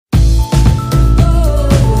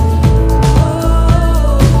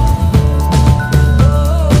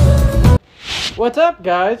What's up,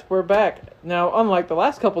 guys? We're back. Now, unlike the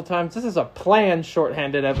last couple times, this is a planned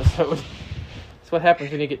shorthanded episode. That's what happens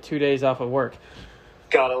when you get 2 days off of work.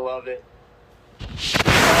 Gotta love it.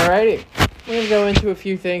 Alrighty. We're going to go into a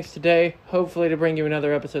few things today, hopefully to bring you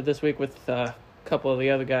another episode this week with a couple of the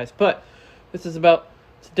other guys. But this is about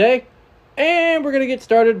today, and we're going to get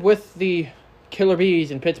started with the Killer Bees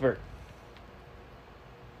in Pittsburgh.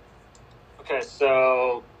 Okay,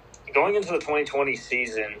 so going into the 2020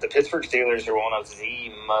 season, the Pittsburgh Steelers are one of the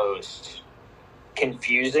most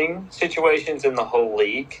confusing situations in the whole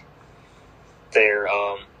league. They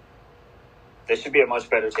should be a much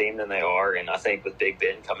better team than they are, and I think with Big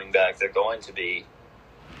Ben coming back, they're going to be.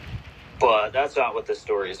 But that's not what this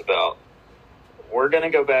story is about. We're going to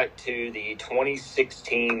go back to the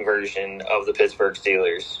 2016 version of the Pittsburgh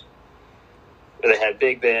Steelers. They had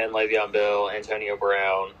Big Ben, Le'Veon Bell, Antonio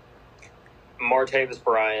Brown, Martavis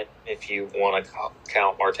Bryant, if you want to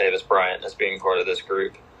count Martavis Bryant as being part of this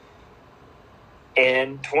group.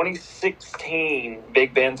 In 2016,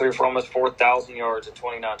 Big Ben threw for almost 4,000 yards and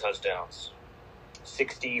 29 touchdowns.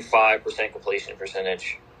 65% completion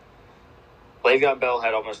percentage. Le'Veon Bell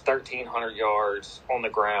had almost 1,300 yards on the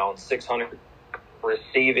ground, 600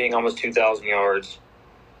 receiving, almost 2,000 yards.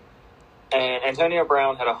 And Antonio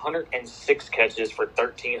Brown had 106 catches for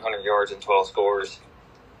 1,300 yards and 12 scores.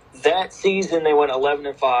 That season, they went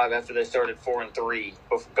 11-5 after they started 4-3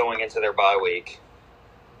 going into their bye week.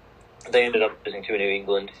 They ended up losing to New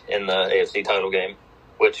England in the AFC title game,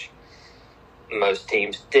 which most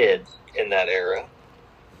teams did in that era.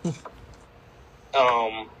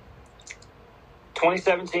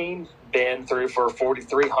 2017, Ben threw for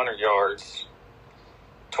 4,300 yards,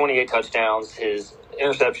 28 touchdowns. His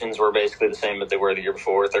interceptions were basically the same that they were the year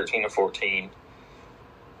before, 13 and 14.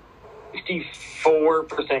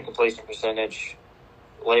 54% completion percentage.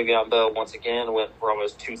 Le'Veon Bell once again went for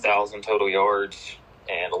almost 2,000 total yards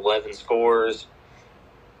and 11 scores.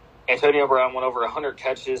 Antonio Brown went over 100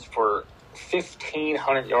 catches for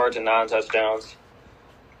 1,500 yards and 9 touchdowns.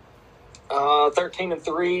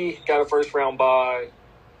 13-3, got a first-round bye.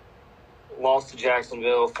 Lost to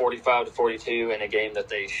Jacksonville 45-42 in a game that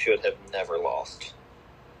they should have never lost.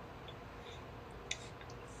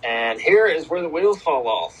 And here is where the wheels fall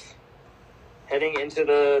off. Heading into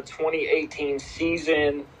the 2018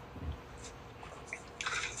 season,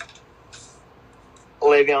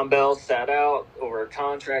 Le'Veon Bell sat out over a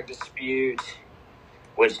contract dispute,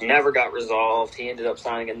 which never got resolved. He ended up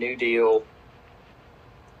signing a new deal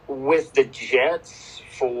with the Jets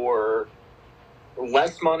for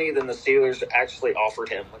less money than the Steelers actually offered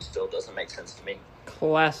him, which still doesn't make sense to me.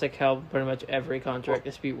 Classic how pretty much every contract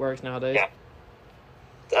dispute works nowadays. Yeah.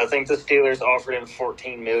 I think the Steelers offered him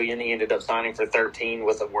 $14 million. He ended up signing for $13 million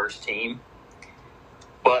with a worse team.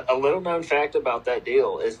 But a little known fact about that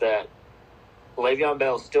deal is that Le'Veon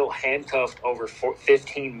Bell still handcuffed over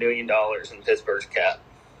 $15 million in Pittsburgh's cap.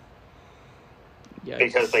 Yikes.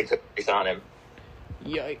 Because they couldn't resign him.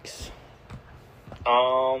 Yikes.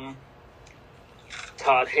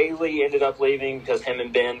 Todd Haley ended up leaving because him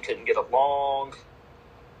and Ben couldn't get along.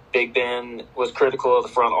 Big Ben was critical of the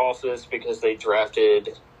front office because they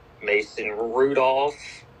drafted Mason Rudolph.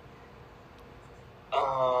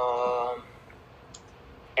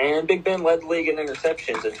 And Big Ben led the league in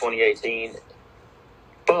interceptions in 2018.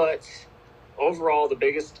 But overall, the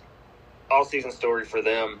biggest all-season story for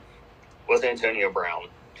them was Antonio Brown,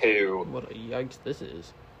 who... What a yikes this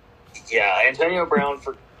is. Yeah, Antonio Brown,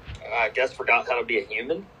 forgot how to be a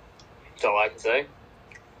human. That's all I can say.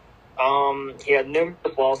 He had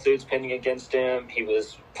numerous lawsuits pending against him. He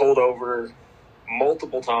was pulled over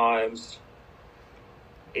multiple times.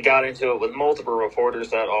 He got into it with multiple reporters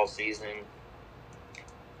that offseason.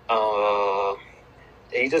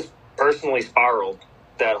 He just personally spiraled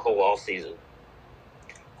that whole offseason.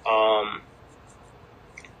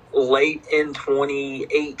 Late in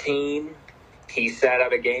 2018, he sat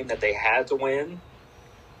out a game that they had to win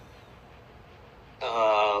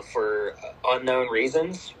for unknown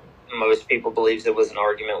reasons. Most people believe it was an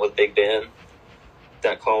argument with Big Ben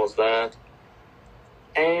that caused that.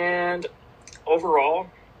 And overall,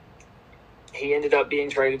 he ended up being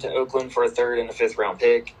traded to Oakland for a 3rd and a 5th round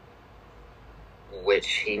pick, which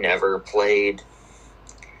he never played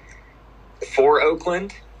for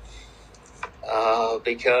Oakland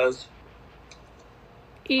because...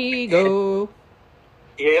 Ego.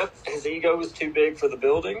 Yep, his ego was too big for the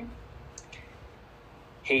building.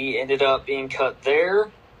 He ended up being cut there,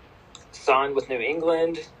 signed with New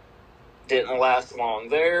England, didn't last long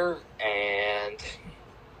there, and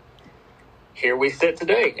here we sit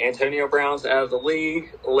today. Antonio Brown's out of the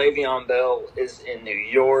league, Le'Veon Bell is in New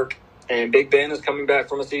York, and Big Ben is coming back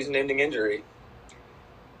from a season-ending injury.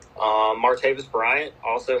 Martavis Bryant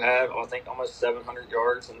also had, I think, almost 700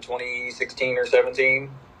 yards in 2016 or 17.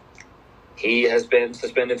 He has been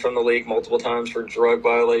suspended from the league multiple times for drug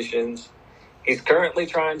violations. He's currently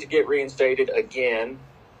trying to get reinstated again,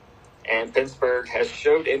 and Pittsburgh has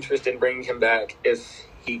showed interest in bringing him back if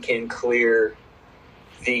he can clear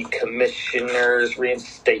the commissioner's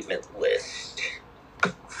reinstatement list.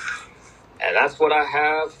 And that's what I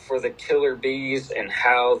have for the Killer Bees and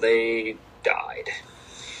how they died.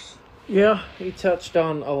 Yeah, he touched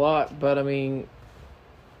on a lot, but I mean,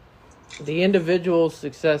 the individual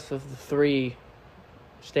success of the three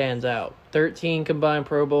stands out. 13 combined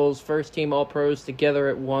Pro Bowls, first team All-Pros together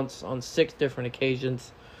at once on 6 different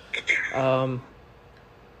occasions. But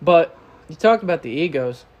you talked about the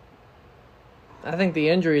egos. I think the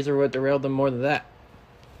injuries are what derailed them more than that.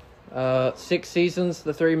 6 seasons,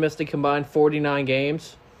 the three missed a combined 49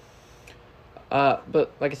 games.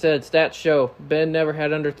 But like I said, stats show Ben never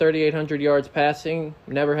had under 3,800 yards passing,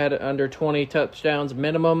 never had under 20 touchdowns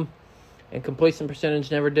minimum, and completion percentage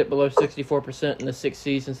never dipped below 64% in the 6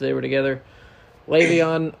 seasons they were together.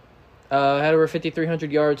 Le'Veon had over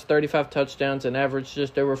 5,300 yards, 35 touchdowns, and averaged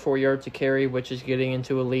just over 4 yards a carry, which is getting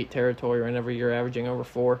into elite territory whenever you're averaging over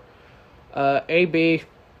 4. AB,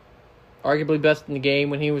 arguably best in the game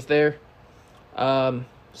when he was there.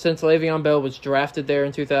 Since Le'Veon Bell was drafted there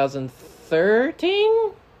in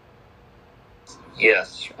 2013?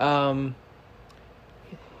 Yes.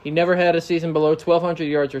 He never had a season below 1,200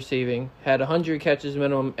 yards receiving, had 100 catches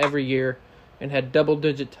minimum every year, and had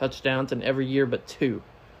double-digit touchdowns in every year but 2.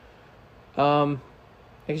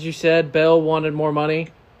 As you said, Bell wanted more money,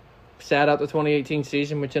 sat out the 2018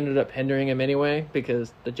 season, which ended up hindering him anyway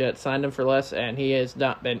because the Jets signed him for less, and he has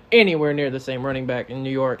not been anywhere near the same running back in New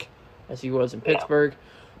York as he was in Pittsburgh.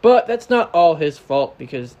 But that's not all his fault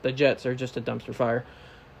because the Jets are just a dumpster fire.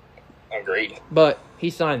 Agreed. But he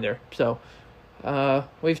signed there, so...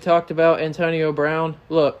 we've talked about Antonio Brown.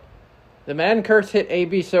 Look, the Madden curse hit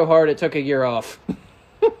AB so hard it took a year off.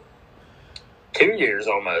 2 years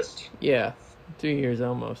almost. Yeah, 2 years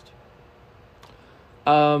almost.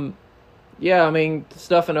 Yeah, I mean,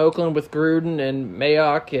 stuff in Oakland with Gruden and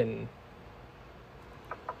Mayock, and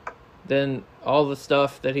then all the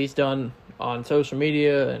stuff that he's done on social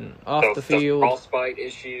media and off the field. The frostbite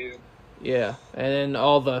issue. Yeah, and then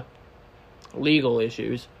all the legal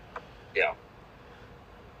issues. Yeah.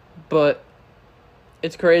 But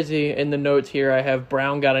it's crazy. In the notes here, I have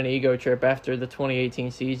Brown got an ego trip after the 2018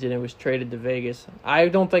 season and was traded to Vegas. I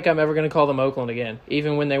don't think I'm ever going to call them Oakland again,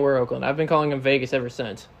 even when they were Oakland. I've been calling them Vegas ever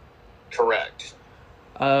since. Correct.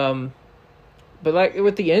 But like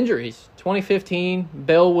with the injuries, 2015,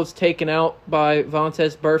 Bell was taken out by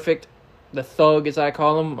Vontaze Burfict, the thug as I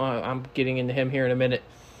call him. I'm getting into him here in a minute.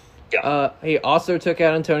 Yeah. He also took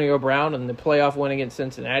out Antonio Brown in the playoff win against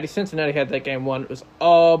Cincinnati. Cincinnati had that game won. It was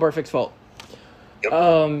all Burfict's fault.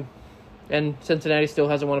 Yep. And Cincinnati still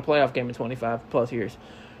hasn't won a playoff game in 25 plus years.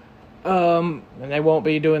 And they won't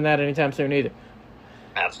be doing that anytime soon either.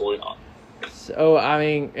 Absolutely not. So, I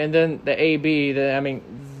mean, and then the AB,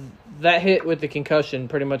 that hit with the concussion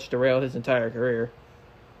pretty much derailed his entire career.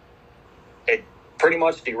 It pretty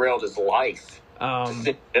much derailed his life, just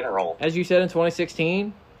in general. As you said, in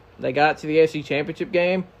 2016, they got to the AFC Championship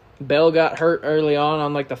game. Bell got hurt early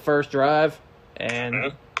on like the first drive,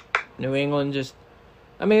 and New England just...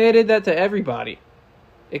 I mean, they did that to everybody,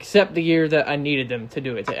 except the year that I needed them to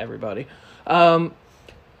do it to everybody.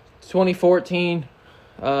 2014,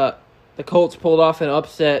 the Colts pulled off an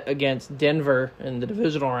upset against Denver in the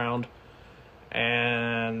divisional round,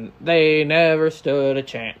 and they never stood a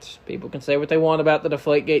chance. People can say what they want about the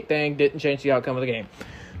Deflategate thing, didn't change the outcome of the game.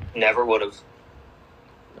 Never would have.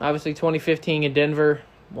 Obviously, 2015 in Denver,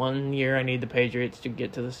 1 year I need the Patriots to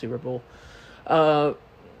get to the Super Bowl. And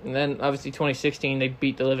then, obviously, 2016, they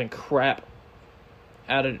beat the living crap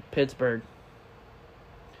out of Pittsburgh.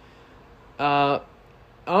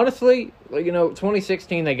 Honestly,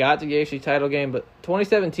 2016, they got to the AFC title game, but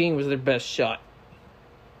 2017 was their best shot.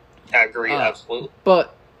 I agree, absolutely.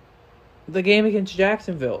 But the game against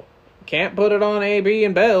Jacksonville, can't put it on AB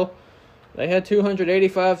and Bell. They had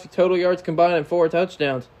 285 total yards combined and 4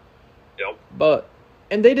 touchdowns. Yep.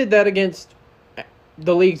 And they did that against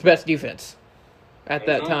the league's best defense at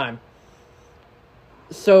that time.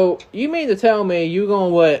 So, you mean to tell me you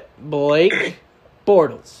going to let Blake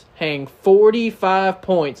Bortles hang 45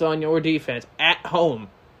 points on your defense at home?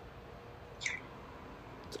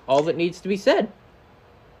 That's all that needs to be said.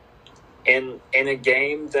 In a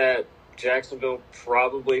game that Jacksonville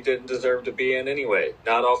probably didn't deserve to be in anyway.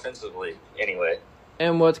 Not offensively, anyway.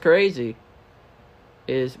 And what's crazy,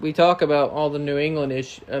 is we talk about all the New England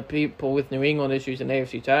people with New England issues in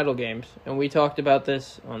AFC title games, and we talked about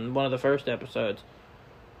this on one of the first episodes.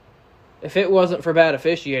 If it wasn't for bad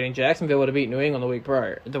officiating, Jacksonville would have beat New England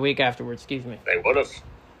the week afterwards. Excuse me. They would have.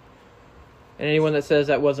 And anyone that says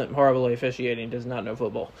that wasn't horribly officiating does not know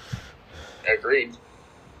football. Agreed.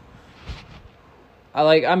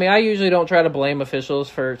 I usually don't try to blame officials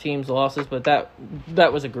for teams' losses, but that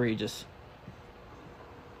was egregious.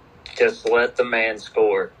 Just let the man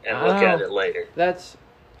score and look at it later.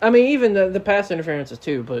 Even the pass interferences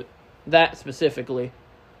too, but that specifically,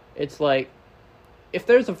 it's like, if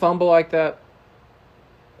there's a fumble like that,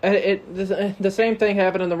 the same thing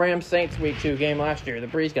happened in the Rams-Saints Week 2 game last year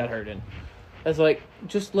that Breeze got hurt in. It's like,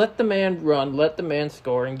 just let the man run, let the man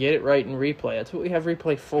score, and get it right in replay. That's what we have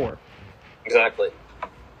replay for. Exactly.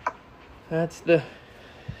 That's the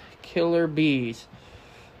killer bees.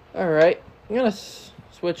 All right, I'm going to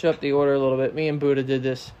switch up the order a little bit. Me and Buddha did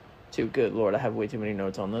this too. Good Lord, I have way too many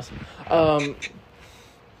notes on this.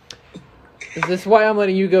 Is this why I'm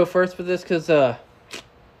letting you go first for this? Because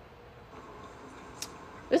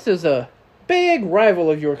this is a big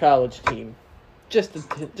rival of your college team. Just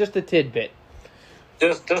a tidbit.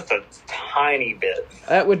 Just a tiny bit.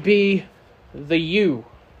 That would be the U.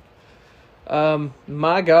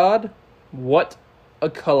 My God, what a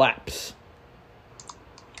collapse.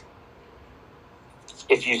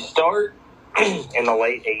 If you start in the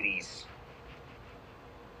late 80s,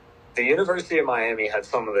 the University of Miami had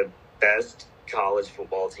some of the best college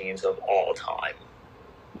football teams of all time.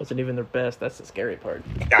 Wasn't even their best. That's the scary part.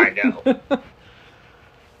 I know.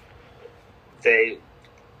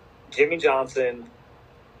 Jimmy Johnson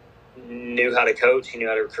knew how to coach. He knew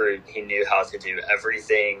how to recruit. He knew how to do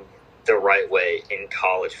everything the right way in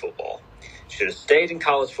college football. Should have stayed in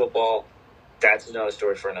college football. That's another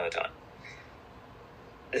story for another time.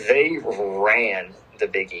 They ran the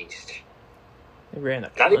Big East. They ran the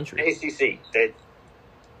country. Not even ACC.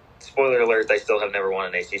 Spoiler alert, they still have never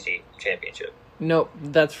won an ACC championship. Nope,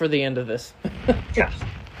 that's for the end of this. Yeah.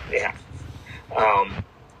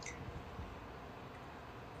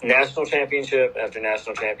 National championship after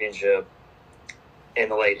national championship in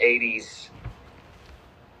the late 80s.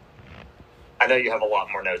 I know you have a lot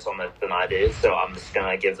more notes on that than I did, so I'm just going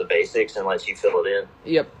to give the basics and let you fill it in.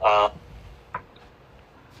 Yep.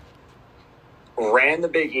 Ran the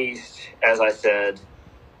Big East, as I said,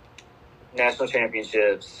 national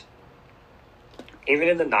championships. Even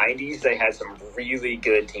in the 90s, they had some really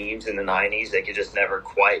good teams in the 90s. They could just never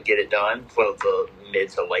quite get it done. Well, the mid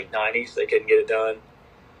to late 90s, they couldn't get it done.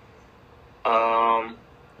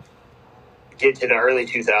 Get to the early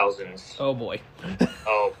 2000s. Oh, boy.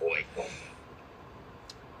 Oh, boy.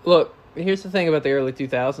 Look, here's the thing about the early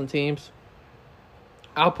 2000 teams.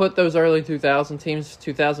 I'll put those early 2000 teams,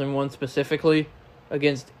 2001 specifically,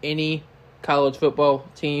 against any college football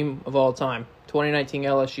team of all time. 2019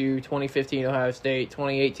 LSU, 2015 Ohio State,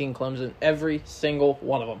 2018 Clemson, every single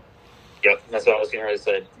one of them. Yep, that's what I was getting ready to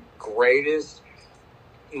say.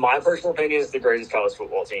 My personal opinion is the greatest college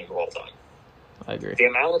football team of all time. I agree. The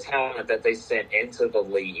amount of talent that they sent into the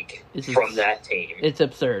league from that team. It's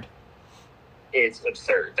absurd. It's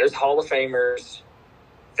absurd. There's Hall of Famers.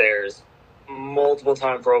 There's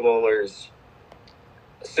multiple-time Pro Bowlers,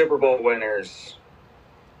 Super Bowl winners,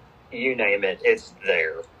 you name it, it's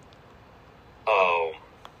there.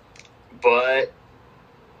 But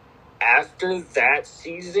after that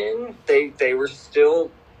season, they were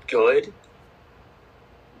still good.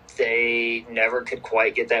 They never could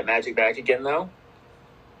quite get that magic back again, though.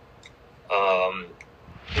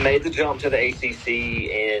 Made the jump to the ACC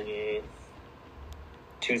in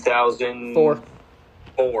 2004.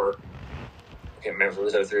 I can't remember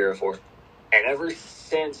if it was 03 or 04. And ever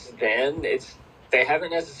since then, they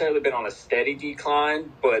haven't necessarily been on a steady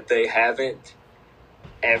decline, but they haven't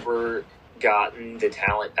ever gotten the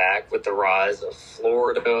talent back with the rise of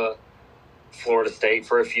Florida State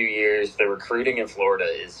for a few years. The recruiting in Florida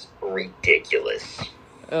is ridiculous.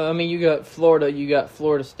 You got Florida, you got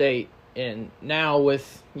Florida State, and now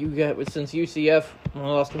since UCF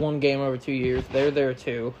lost one game over 2 years, they're there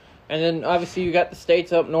too. And then, obviously, you got the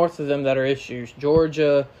states up north of them that are issues.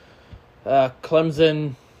 Georgia,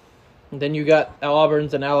 Clemson. And then you got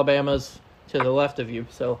Auburn's and Alabama's to the left of you.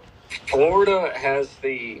 So Florida has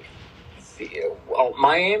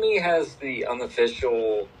Miami has the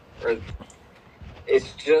unofficial, or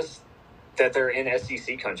it's just that they're in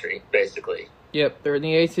SEC country, basically. Yep, they're in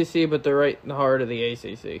the ACC, but they're right in the heart of the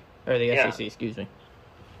ACC. Or the SEC, excuse me.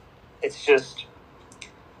 It's just...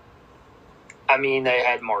 they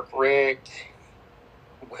had Mark Richt,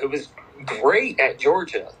 who was great at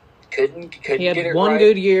Georgia. Couldn't he had get it one right.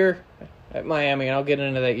 good year at Miami, and I'll get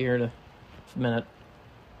into that year in a minute.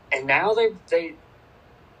 And now they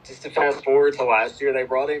just to fast forward to last year, they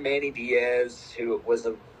brought in Manny Diaz, who was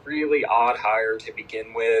a really odd hire to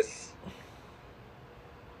begin with.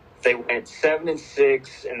 They went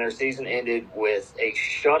 7-6, and their season ended with a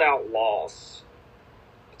shutout loss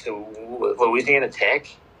to Louisiana Tech.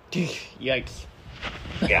 Yikes.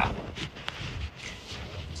 Yeah.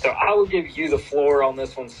 So I will give you the floor on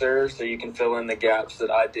this one, sir, so you can fill in the gaps that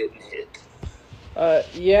I didn't hit.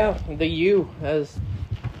 Yeah, the U, as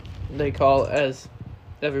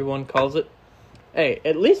everyone calls it. Hey,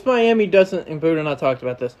 at least Miami doesn't, and Buddha and I talked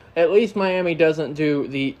about this, at least Miami doesn't do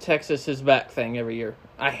the Texas is back thing every year.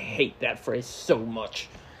 I hate that phrase so much.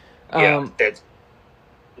 Yeah,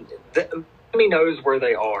 Miami knows where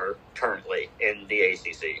they are currently in the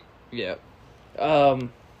ACC. Yeah.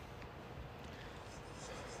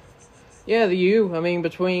 Yeah, the U. I mean,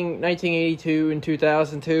 between 1982 and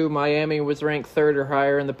 2002, Miami was ranked third or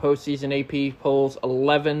higher in the postseason AP polls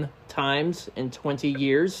 11 times in 20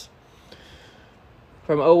 years.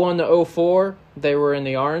 From 01 to 04, they were in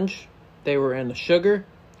the orange, they were in the sugar,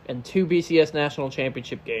 and 2 BCS national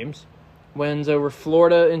championship games. Wins over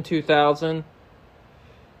Florida in 2000.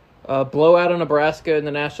 Blowout of Nebraska in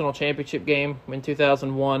the national championship game in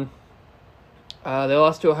 2001. They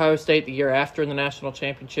lost to Ohio State the year after in the national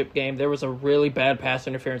championship game. There was a really bad pass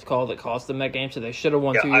interference call that cost them that game, so they should have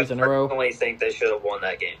won 2 years in a row. I personally think they should have won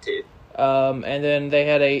that game, too. And then they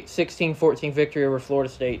had a 16-14 victory over Florida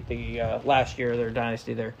State the last year of their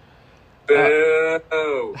dynasty there.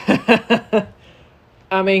 Boo!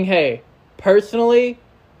 I mean, hey, personally,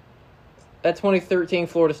 that 2013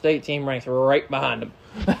 Florida State team ranks right behind them.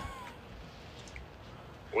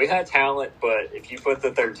 We had talent, but if you put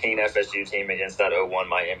the 13 FSU team against that 01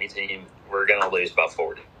 Miami team, we're going to lose by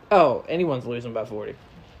 40. Oh, anyone's losing by 40.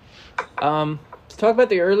 Let's talk about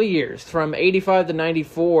the early years. From 85 to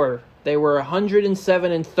 94, they were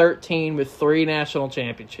 107-13 with 3 national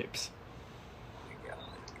championships.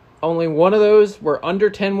 Only one of those were under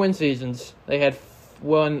 10-win seasons. They had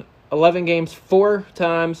won 11 games 4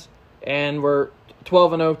 times and were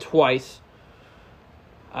 12-0 twice.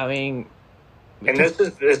 I mean... And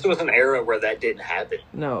this was an era where that didn't happen.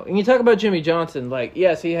 No. And you talk about Jimmy Johnson, like,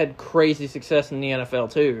 yes, he had crazy success in the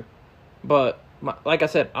NFL too. But, like I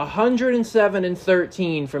said,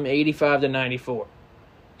 107-13 from 85 to 94.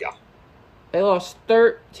 Yeah. They lost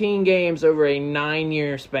 13 games over a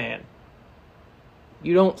 9-year span.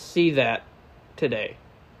 You don't see that today.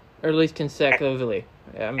 Or at least consecutively.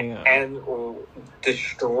 And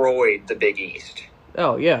destroyed the Big East.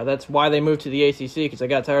 Oh, yeah. That's why they moved to the ACC, because they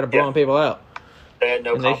got tired of blowing people out. They had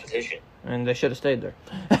no competition. And they should have stayed there.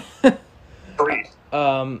 Agreed.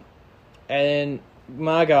 And,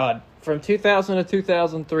 my God, from 2000 to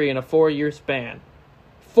 2003 in a 4-year span,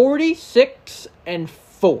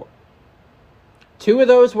 46-4. 2 of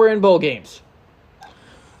those were in bowl games.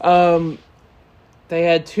 They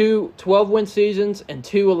had 2 12-win seasons and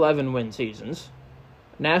 2 11-win seasons.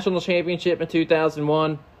 National championship in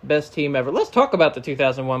 2001, best team ever. Let's talk about the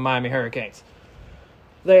 2001 Miami Hurricanes.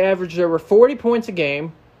 They averaged over 40 points a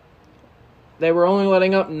game. They were only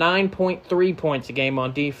letting up 9.3 points a game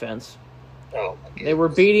on defense. Oh, they were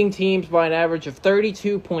beating teams by an average of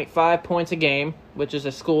 32.5 points a game, which was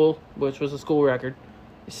a school record.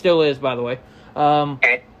 It still is, by the way.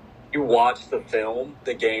 And you watch the film,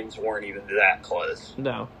 the games weren't even that close.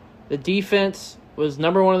 No. The defense was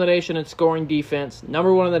number 1 in the nation in scoring defense,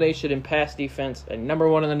 number 1 in the nation in pass defense, and number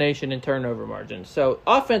 1 in the nation in turnover margin. So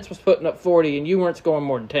offense was putting up 40, and you weren't scoring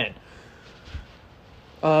more than 10.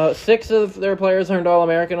 6 of their players earned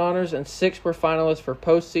All-American honors, and 6 were finalists for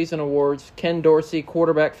postseason awards. Ken Dorsey,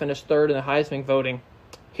 quarterback, finished 3rd in the Heisman voting.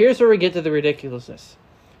 Here's where we get to the ridiculousness.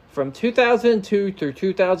 From 2002 through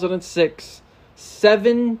 2006,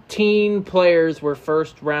 17 players were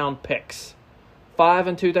first-round picks. 5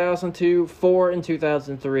 in 2002, 4 in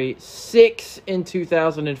 2003, 6 in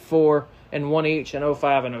 2004, and 1 each in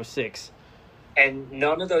 05 and 06. And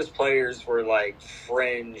none of those players were like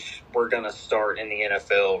fringe, we're going to start in the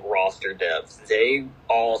NFL roster depth. They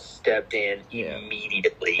all stepped in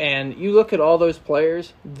immediately. And you look at all those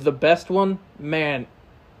players, the best one, man,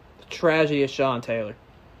 the tragedy is Sean Taylor.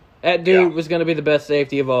 That dude was going to be the best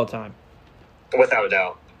safety of all time. Without a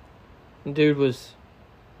doubt. Dude was,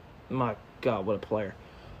 my God, what a player.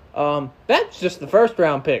 That's just the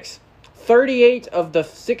first-round picks. 38 of the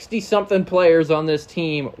 60-something players on this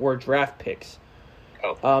team were draft picks.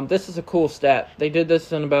 Oh. This is a cool stat. They did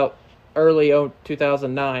this in about early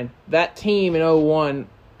 2009. That team in 01,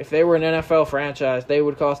 if they were an NFL franchise, they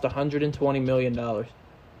would cost $120 million.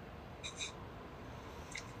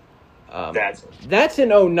 That's in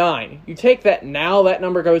 '09. You take that now, that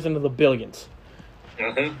number goes into the billions.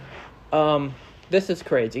 This is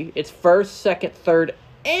crazy. It's first, second, third,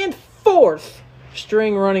 and fourth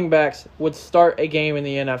string running backs would start a game in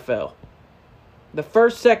the NFL. The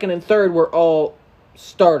first, second, and third were all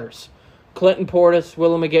starters. Clinton Portis,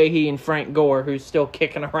 Willie McGahee, and Frank Gore, who's still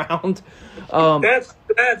kicking around. That's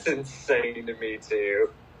insane to me, too.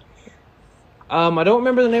 I don't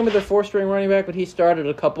remember the name of their fourth-string running back, but he started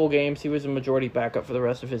a couple games. He was a majority backup for the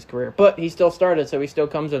rest of his career. But he still started, so he still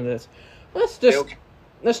comes into this. Let's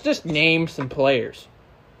just name some players.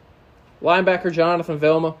 Linebacker Jonathan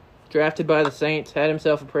Vilma, drafted by the Saints, had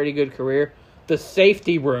himself a pretty good career. The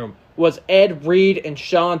safety room was Ed Reed and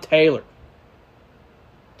Sean Taylor.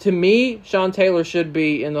 To me, Sean Taylor should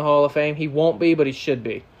be in the Hall of Fame. He won't be, but he should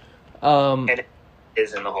be. And it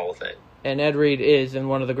is in the Hall of Fame. And Ed Reed is in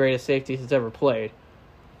one of the greatest safeties that's ever played.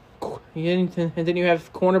 And then you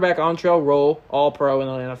have cornerback Antrell Roll, All-Pro in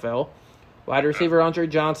the NFL. Wide receiver Andre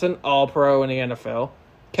Johnson, All-Pro in the NFL.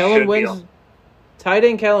 Tight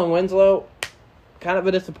end Kellen Winslow, kind of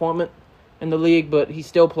a disappointment in the league, but he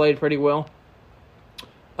still played pretty well.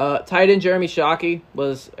 Tight end Jeremy Shockey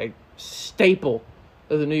was a staple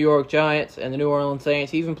of the New York Giants and the New Orleans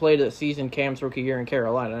Saints. He even played a season Cam's rookie year in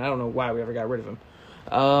Carolina, and I don't know why we ever got rid of him.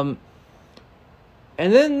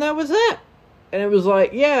 And then that was that. And it was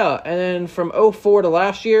like, yeah. And then from 2004 to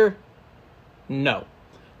last year, no.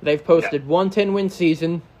 They've posted one 10-win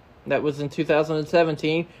season. That was in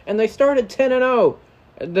 2017. And they started 10-0.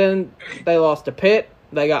 And then they lost to Pitt.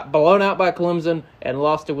 They got blown out by Clemson and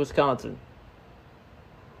lost to Wisconsin.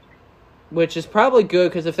 Which is probably good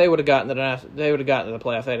because if they would have gotten to the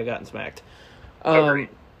playoffs, they'd have gotten smacked.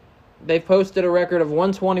 They've posted a record of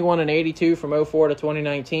 121-82 from 2004 to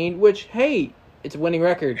 2019, which, hey, it's a winning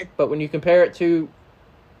record. But when you compare it to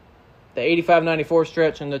the 85-94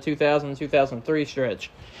 stretch and the 2000-2003 stretch,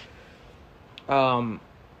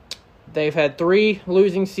 they've had 3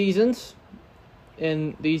 losing seasons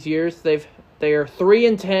in these years. They are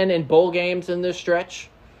 3-10 in bowl games in this stretch.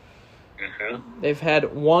 They've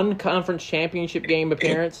had 1 conference championship game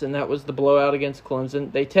appearance, and that was the blowout against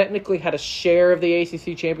Clemson. They technically had a share of the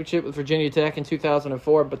ACC championship with Virginia Tech in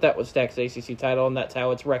 2004, but that was Tech's ACC title, and that's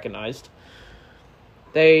how it's recognized.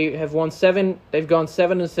 They have won 7. They've gone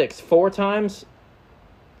 7-6 4 times,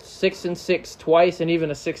 6-6 twice, and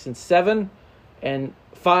even a 6-7, and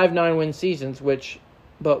 5 9-win seasons.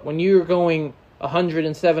 But when you're going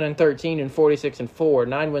 107-13 and 46-4,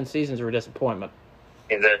 9-win seasons are a disappointment.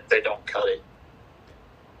 And they don't cut it.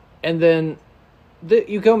 And then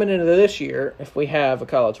you coming into this year, if we have a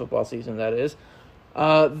college football season, that is,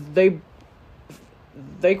 they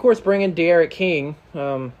of course bring in De'Aaron King,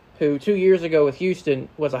 who 2 years ago with Houston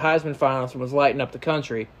was a Heisman finalist and was lighting up the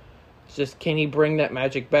country. It's just, can he bring that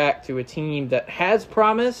magic back to a team that has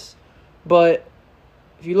promise? But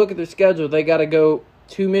if you look at their schedule, they got to go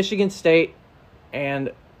to Michigan State,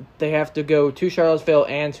 and they have to go to Charlottesville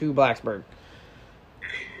and to Blacksburg.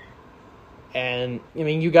 And, I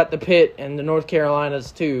mean, you got the Pitt and the North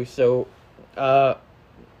Carolinas, too. So, I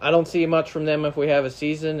don't see much from them if we have a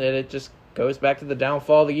season, and it just goes back to the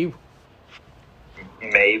downfall of the U.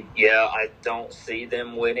 Maybe, yeah, I don't see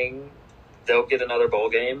them winning. They'll get another bowl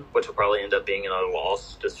game, which will probably end up being another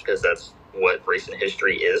loss, just because that's what recent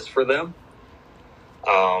history is for them.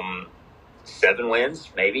 7 wins,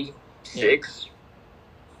 maybe 6. Yeah.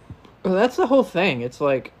 Well, that's the whole thing. It's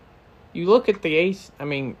like, you look at the Ace. I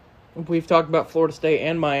mean, we've talked about Florida State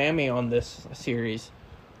and Miami on this series.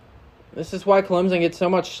 This is why Clemson gets so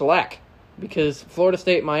much slack. Because Florida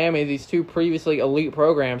State and Miami, these 2 previously elite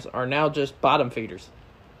programs, are now just bottom feeders.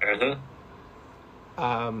 And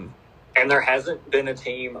there hasn't been a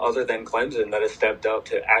team other than Clemson that has stepped up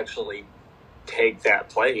to actually take that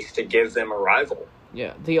place to give them a rival.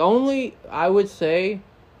 Yeah, the only, I would say,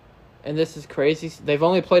 and this is crazy, they've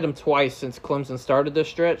only played them twice since Clemson started this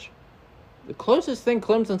stretch. The closest thing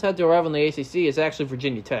Clemson's had to a rival in the ACC is actually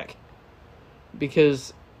Virginia Tech.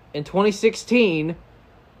 Because in 2016,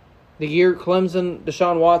 the year Clemson,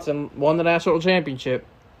 Deshaun Watson, won the national championship,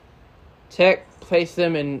 Tech faced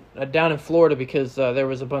them down in Florida because there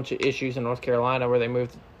was a bunch of issues in North Carolina where they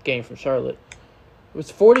moved the game from Charlotte. It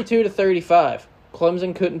was 42-35.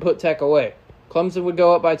 Clemson couldn't put Tech away. Clemson would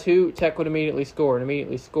go up by 2, Tech would immediately score. And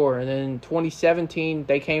then in 2017,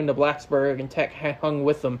 they came to Blacksburg, and Tech hung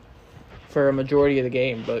with them for a majority of the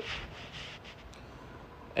game.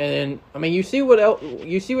 And I mean, you see what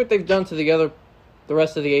they've done to the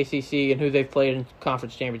rest of the ACC and who they've played in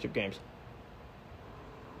conference championship games.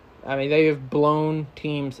 I mean, they have blown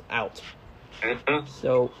teams out.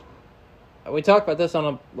 So, we talked about this on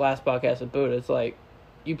a last podcast with Buddha. It's like,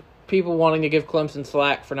 people wanting to give Clemson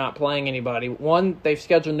slack for not playing anybody. One, they've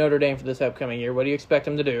scheduled Notre Dame for this upcoming year. What do you expect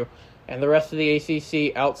them to do? And the rest of the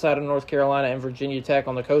ACC outside of North Carolina and Virginia Tech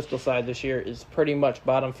on the coastal side this year is pretty much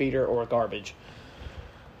bottom feeder or garbage.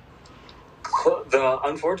 The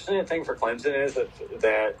unfortunate thing for Clemson is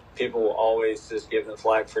that people will always just give them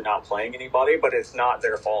flack for not playing anybody, but it's not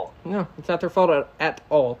their fault. No, it's not their fault at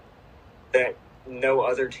all. That no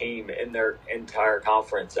other team in their entire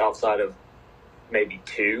conference outside of maybe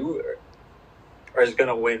two is going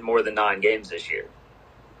to win more than 9 games this year.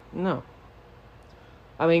 No.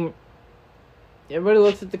 I mean, everybody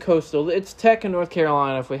looks at the coastal. It's Tech and North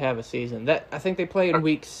Carolina if we have a season. I think they play in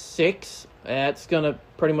week 6. That's going to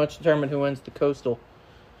pretty much determine who wins the coastal.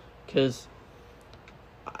 Because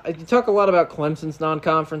you talk a lot about Clemson's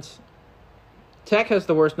non-conference. Tech has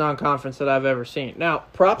the worst non-conference that I've ever seen. Now,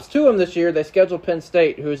 props to them this year. They scheduled Penn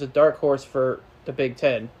State, who is a dark horse for the Big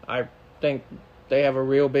Ten. I think they have a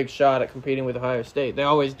real big shot at competing with Ohio State. They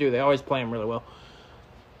always do. They always play them really well.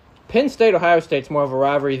 Penn State, Ohio State's more of a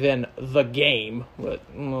rivalry than the game. But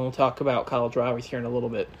we'll talk about college rivalries here in a little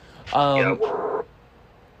bit.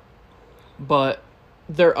 But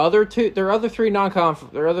their other three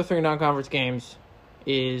non-conference games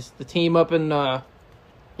is the team up in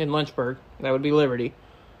Lynchburg. That would be Liberty.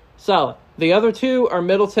 Solid. The other 2 are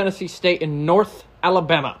Middle Tennessee State and North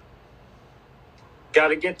Alabama. Got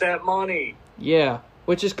to get that money. Yeah,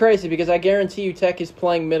 which is crazy because I guarantee you Tech is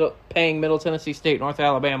paying Middle Tennessee State, North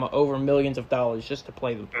Alabama over millions of dollars just to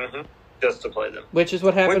play them. Mm-hmm. Just to play them. Which is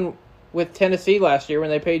what happened with Tennessee last year when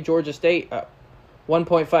they paid Georgia State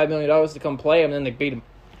 $1.5 million to come play them, and then they beat them.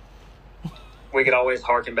 We could always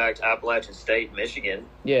harken back to Appalachian State and Michigan.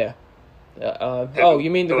 Yeah. You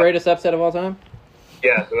mean the greatest upset of all time?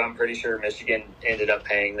 Yeah, who I'm pretty sure Michigan ended up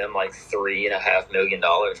paying them like $3.5 million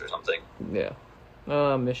or something. Yeah.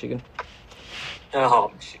 Michigan.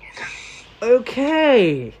 Oh, Michigan.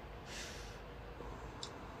 Okay.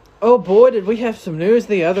 Oh boy, did we have some news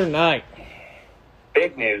the other night.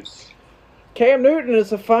 Big news. Cam Newton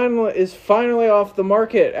is finally off the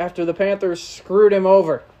market after the Panthers screwed him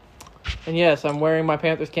over. And yes, I'm wearing my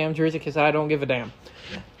Panthers Cam jersey because I don't give a damn.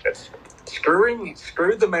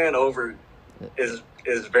 Screwed the man over is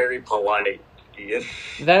very polite, Ian.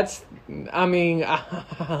 It's very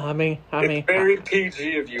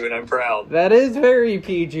PG of you, and I'm proud. That is very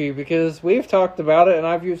PG because we've talked about it, and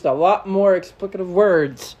I've used a lot more explicative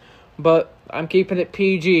words, but I'm keeping it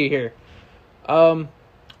PG here.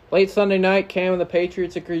 Late Sunday night, Cam and the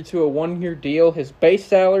Patriots agreed to a 1-year deal. His base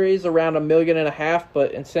salary is around $1.5 million,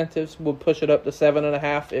 but incentives will push it up to $7.5 million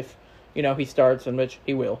if, he starts, in which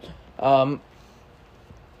he will.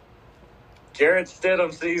 Jarrett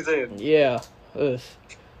Stidham season. Yeah. Ugh.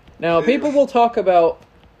 Now, people will talk about,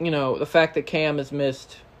 the fact that Cam has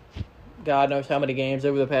missed God knows how many games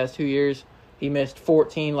over the past 2 years. He missed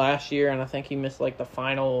 14 last year, and I think he missed, the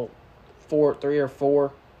final 3 or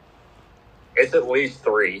 4. It's at least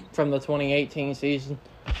 3. From the 2018 season,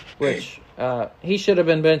 which he should have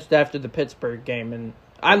been benched after the Pittsburgh game. And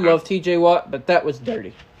I love TJ Watt, but that was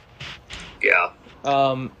dirty. Yeah.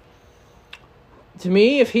 To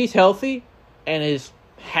me, if he's healthy and is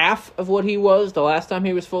half of what he was the last time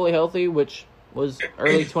he was fully healthy, which was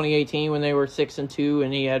early 2018 when they were 6-2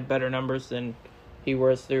 and he had better numbers than he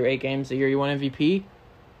was through 8 games the year he won MVP,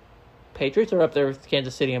 Patriots are up there with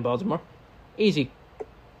Kansas City and Baltimore. Easy.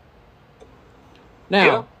 Now,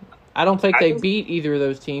 yeah. I don't think they beat either of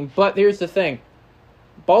those teams, but here's the thing.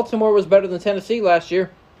 Baltimore was better than Tennessee last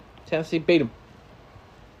year. Tennessee beat them.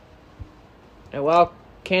 And while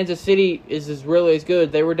Kansas City is really as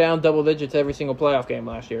good, they were down double digits every single playoff game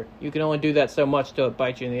last year. You can only do that so much till it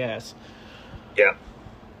bites you in the ass. Yeah.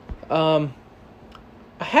 I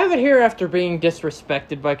have it here after being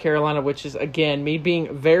disrespected by Carolina, which is, again, me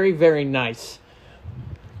being very, very nice.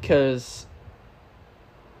 Because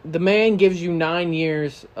the man gives you 9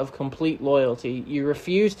 years of complete loyalty. You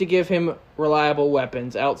refuse to give him reliable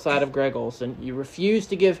weapons outside of Greg Olsen. You refuse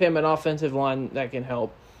to give him an offensive line that can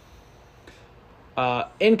help.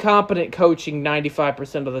 Incompetent coaching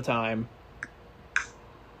 95% of the time.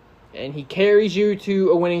 And he carries you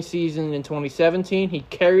to a winning season in 2017. He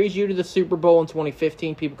carries you to the Super Bowl in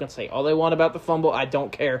 2015. People can say all they want about the fumble. I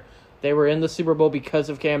don't care. They were in the Super Bowl because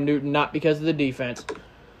of Cam Newton, not because of the defense.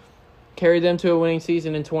 Carried them to a winning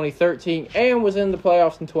season in 2013 and was in the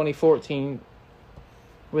playoffs in 2014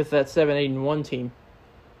 with that 7-8-1 team.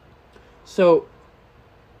 So,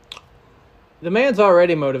 the man's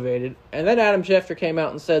already motivated. And then Adam Schefter came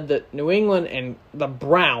out and said that New England and the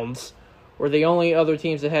Browns were the only other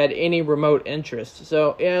teams that had any remote interest.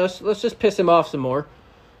 So, yeah, let's just piss him off some more.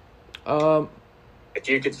 If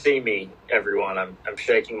you could see me, everyone, I'm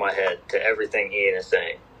shaking my head to everything Ian is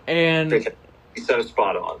saying. And because he's so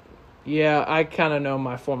spot on. Yeah, I kind of know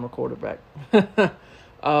my former quarterback.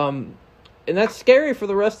 And that's scary for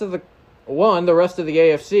the rest of the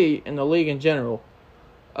AFC and the league in general.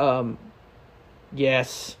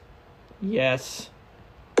 Yes.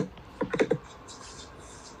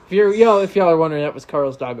 If y'all are wondering, that was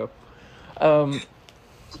Carlos Dago.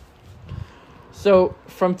 So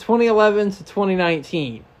from 2011 to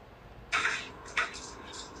 2019,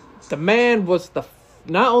 the man was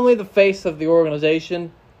not only the face of the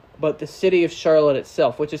organization, but the city of Charlotte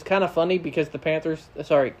itself, which is kind of funny because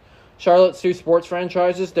Charlotte's two sports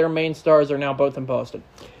franchises, their main stars are now both in Boston.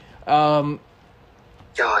 Yikes.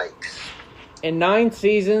 In 9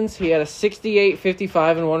 seasons, he had a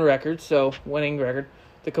 68-55-1 record, so winning record.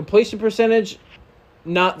 The completion percentage,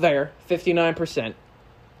 not there, 59%.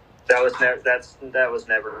 That was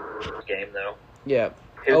never a game, though. Yeah.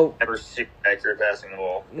 He was never super accurate passing the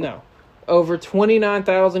ball. No. Over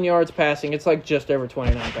 29,000 yards passing. It's like just over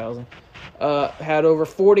 29,000. Had over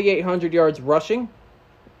 4,800 yards rushing.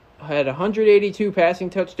 Had 182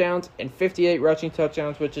 passing touchdowns and 58 rushing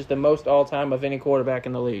touchdowns, which is the most all-time of any quarterback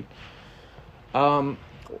in the league. Like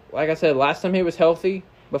I said, last time he was healthy,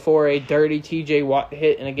 before a dirty T.J. Watt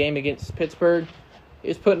hit in a game against Pittsburgh, he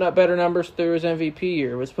was putting up better numbers through his MVP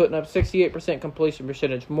year. Was putting up 68% completion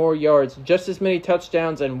percentage, more yards, just as many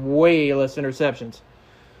touchdowns, and way less interceptions.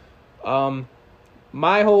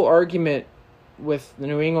 My whole argument with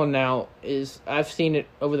New England now is, I've seen it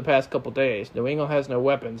over the past couple days. New England has no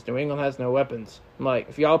weapons. I'm like,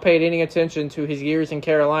 if y'all paid any attention to his years in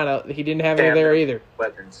Carolina, he didn't have any there either.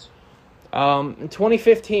 Weapons. In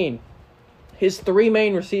 2015, his 3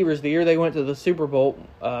 main receivers, the year they went to the Super Bowl,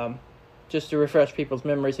 just to refresh people's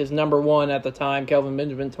memories, his number 1 at the time, Kelvin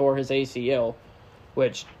Benjamin, tore his ACL,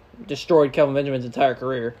 which destroyed Kelvin Benjamin's entire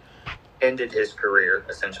career. Ended his career,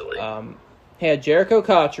 essentially. He had Jericho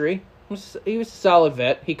Cotchery. He was a solid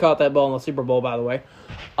vet. He caught that ball in the Super Bowl, by the way.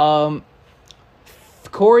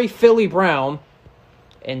 Corey Philly Brown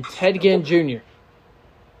and Ted Ginn Jr.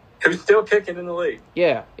 Who's still kicking in the league.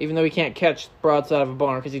 Yeah, even though he can't catch broadside of a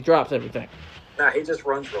barn because he drops everything. Nah, he just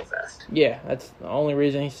runs real fast. Yeah, that's the only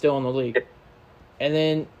reason he's still in the league. And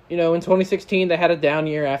then, in 2016, they had a down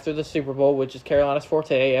year after the Super Bowl, which is Carolina's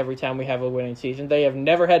forte every time we have a winning season. They have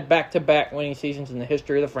never had back-to-back winning seasons in the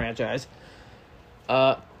history of the franchise.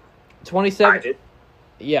 27.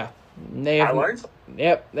 Yeah. I learned something.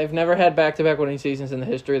 Yep, they've never had back-to-back winning seasons in the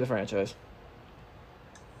history of the franchise.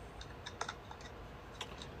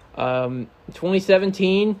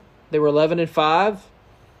 2017, they were 11-5.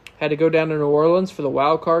 Had to go down to New Orleans for the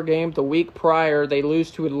wild card game. The week prior, they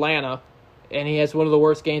lose to Atlanta, and he has one of the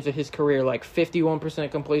worst games of his career, like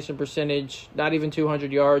 51% completion percentage, not even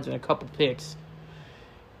 200 yards, and a couple picks.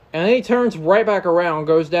 And then he turns right back around,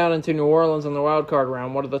 goes down into New Orleans in the wild card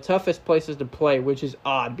round, one of the toughest places to play, which is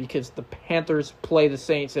odd because the Panthers play the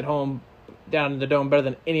Saints at home down in the Dome better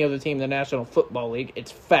than any other team in the National Football League.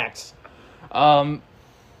 It's facts. And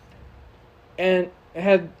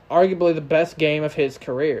had arguably the best game of his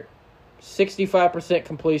career. 65%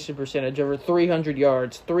 completion percentage, over 300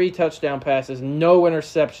 yards, 3 touchdown passes, no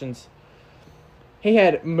interceptions. He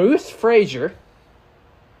had Moose Frazier,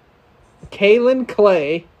 Kalen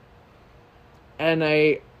Clay, and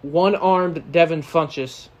a one-armed Devin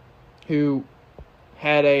Funchess, who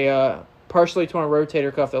had a partially torn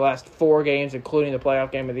rotator cuff the last 4 games, including the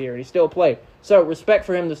playoff game of the year, and he still played. So, respect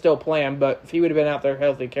for him to still play him, but if he would have been out there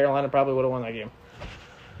healthy, Carolina probably would have won that game.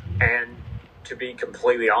 And to be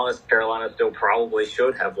completely honest, Carolina still probably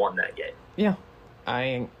should have won that game. Yeah.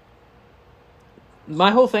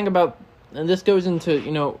 My whole thing about, and this goes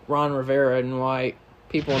into, Ron Rivera and why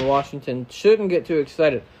people in Washington shouldn't get too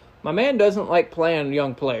excited. My man doesn't like playing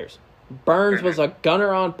young players. Burns was a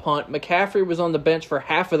gunner on punt. McCaffrey was on the bench for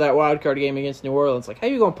half of that wild card game against New Orleans. Like, how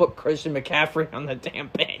you going to put Christian McCaffrey on the damn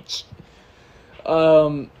bench?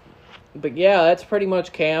 But yeah, that's pretty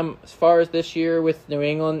much Cam. As far as this year with New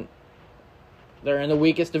England, they're in the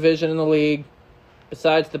weakest division in the league,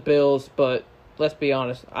 besides the Bills. But let's be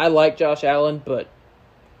honest, I like Josh Allen, but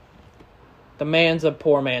the man's a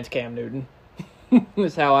poor man's Cam Newton.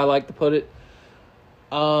 Is how I like to put it.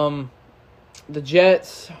 The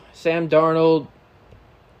Jets, Sam Darnold,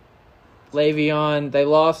 Le'Veon, they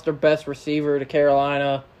lost their best receiver to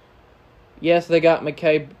Carolina. Yes, they got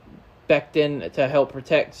McKay Becton to help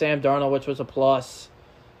protect Sam Darnold, which was a plus.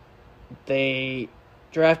 They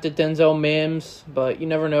drafted Denzel Mims, but you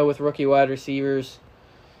never know with rookie wide receivers.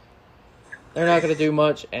 They're not going to do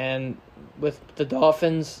much. And with the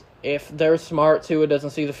Dolphins, if they're smart, Tua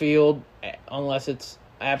doesn't see the field unless it's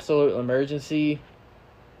absolute emergency.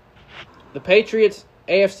 the Patriots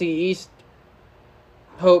AFC East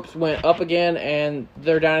hopes went up again, and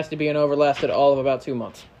their dynasty being over lasted all of about 2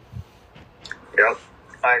 months. Yep,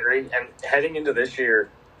 I agree. And heading into this year,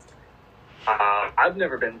 I've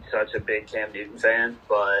never been such a big Cam Newton fan,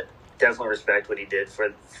 but definitely respect what he did for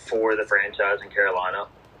the franchise in Carolina.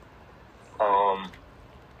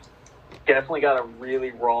 Definitely got a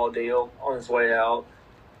really raw deal on his way out.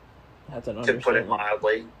 That's an to put it understatement.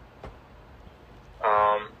 mildly.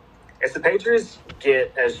 If the Patriots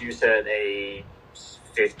get, as you said, a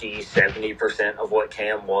 50-70% of what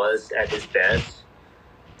Cam was at his best,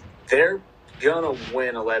 they're going to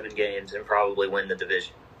win 11 games and probably win the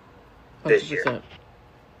division this year.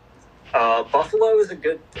 100%. Buffalo is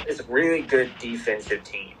a really good defensive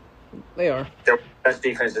team. They are. They're the best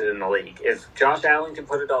defenses in the league. If Josh Allen can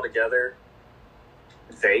put it all together,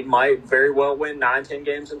 they might very well win 9-10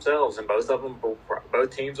 games themselves, and both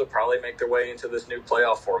teams will probably make their way into this new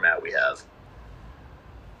playoff format we have.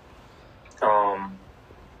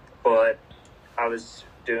 But I was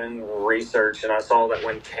doing research, and I saw that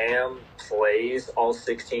when Cam plays all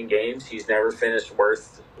 16 games, he's never finished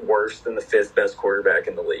worse than the 5th best quarterback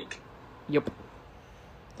in the league. Yep.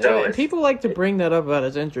 So And people like to bring that up about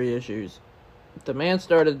his injury issues. The man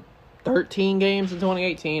started 13 games in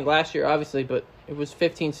 2018, last year obviously, but it was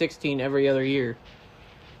 15, 16 every other year.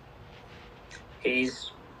 I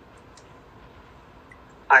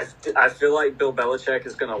feel like Bill Belichick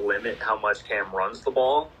is going to limit how much Cam runs the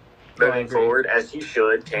ball moving forward, as he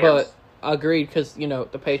should. But agreed, because,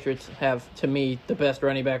 the Patriots have, to me, the best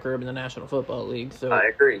running back room in the National Football League. So I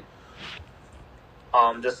agree.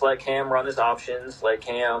 Just let Cam run his options. Let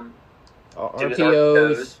Cam do his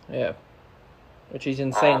RPOs, yeah, which he's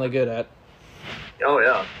insanely good at. Oh,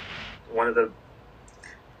 yeah.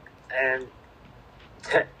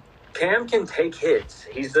 Cam can take hits.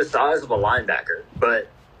 He's the size of a linebacker, but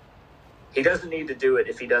he doesn't need to do it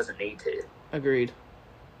if he doesn't need to. Agreed.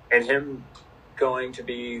 And him going to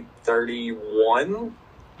be 31?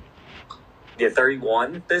 Yeah,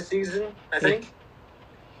 31 this season, I think.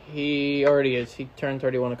 He already is. He turned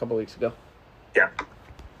 31 a couple weeks ago. Yeah.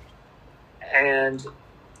 And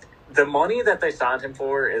the money that they signed him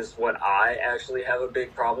for is what I actually have a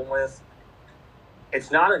big problem with.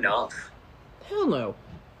 It's not enough. Hell no.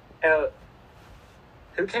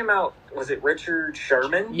 Who came out? Was it Richard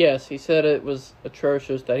Sherman? Yes, he said it was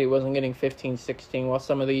atrocious that he wasn't getting 15, 16, while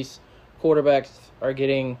some of these quarterbacks are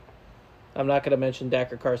getting... I'm not going to mention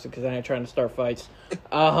Dak or Carson because I ain't trying to start fights.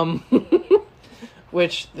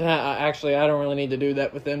 Which, actually, I don't really need to do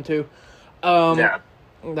that with them, too. Yeah.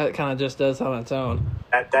 That kind of just does on its own.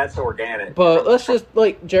 That's organic. But let's just,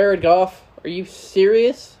 Jared Goff, are you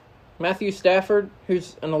serious? Matthew Stafford,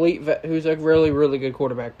 who's an elite who's a really, really good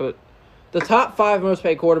quarterback, but the top 5 most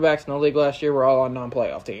paid quarterbacks in the league last year were all on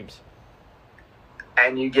non-playoff teams.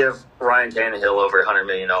 And you give Ryan Tannehill over $100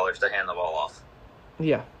 million to hand the ball off.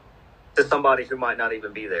 Yeah. To somebody who might not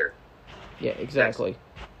even be there. Yeah, exactly.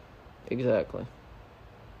 Exactly.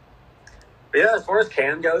 But yeah, as far as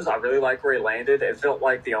Cam goes, I really like where he landed. It felt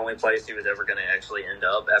like the only place he was ever going to actually end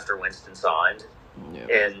up after Winston signed. Yeah.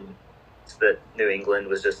 And that New England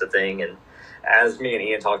was just a thing. And as me and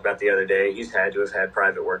Ian talked about the other day, he's had to have had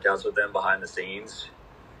private workouts with them behind the scenes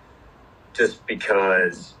just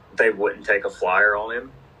because they wouldn't take a flyer on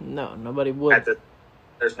him. No, nobody would.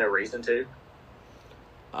 There's no reason to.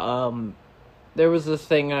 There was this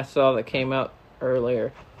thing I saw that came out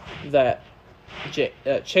earlier that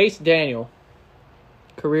Chase Daniel,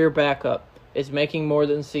 career backup, is making more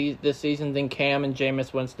this season than Cam and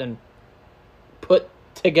Jameis Winston put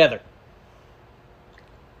together.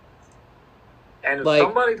 And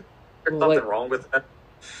there's something wrong with that.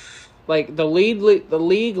 Like the league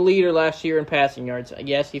leader last year in passing yards.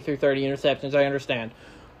 Yes, he threw 30 interceptions, I understand.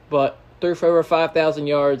 But threw for over 5,000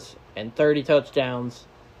 yards and 30 touchdowns.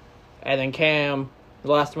 And then Cam,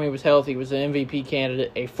 the last time he was healthy, was an MVP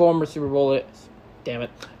candidate, a former Super Bowl,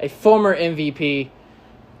 a former MVP.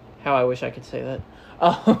 How I wish I could say that.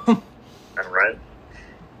 Right.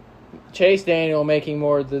 Chase Daniel making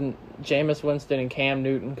more than Jameis Winston and Cam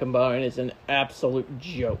Newton combined is an absolute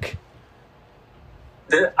joke.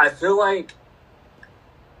 I feel like,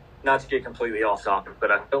 not to get completely off topic,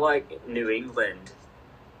 but I feel like New England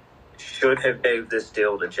should have gave this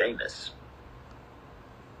deal to Jameis.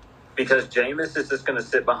 Because Jameis is just going to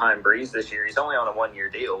sit behind Breeze this year. He's only on a 1-year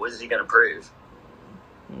deal. What is he going to prove?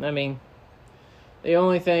 I mean, the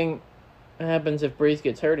only thing that happens if Breeze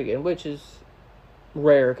gets hurt again, which is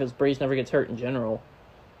rare because Breeze never gets hurt in general.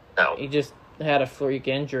 No. He just had a freak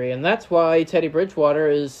injury, and that's why Teddy Bridgewater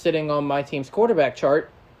is sitting on my team's quarterback chart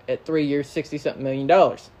at 3 years, $60-something million.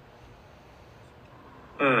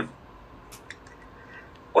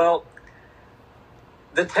 Well,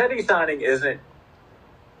 the Teddy signing isn't.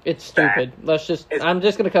 It's stupid. I'm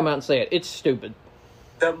just going to come out and say it. It's stupid.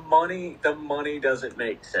 The money doesn't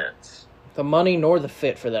make sense. The money nor the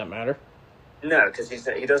fit, for that matter. No, because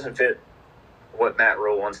he doesn't fit what Matt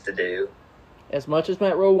Rule wants to do. As much as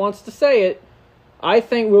Matt Rule wants to say it, I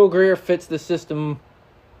think Will Grier fits the system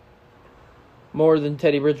more than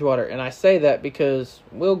Teddy Bridgewater. And I say that because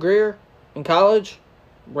Will Grier in college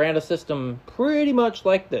ran a system pretty much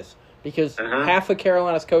like this. Because half of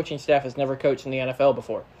Carolina's coaching staff has never coached in the NFL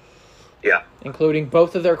before. Yeah. Including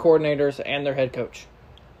both of their coordinators and their head coach.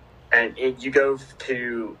 And you go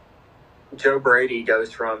to Joe Brady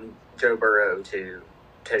goes from Joe Burrow to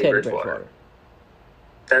Teddy Bridgewater.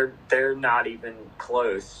 They're not even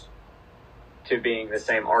close to being the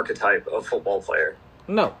same archetype of football player.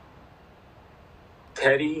 No.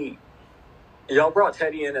 Teddy, y'all brought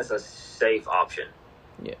Teddy in as a safe option.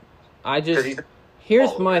 Yeah.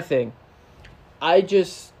 Here's my thing. Let's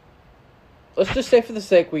just say for the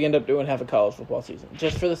sake we end up doing half a college football season.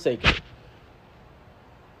 Just for the sake of it.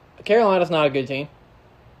 Carolina's not a good team.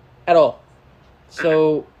 At all.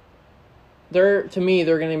 So, they're going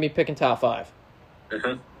to be picking top 5.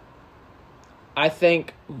 Mm-hmm. I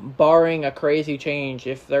think, barring a crazy change,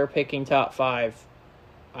 if they're picking top 5,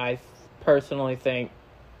 I personally think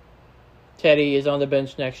Teddy is on the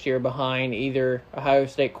bench next year behind either Ohio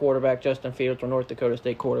State quarterback Justin Fields or North Dakota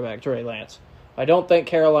State quarterback Trey Lance. I don't think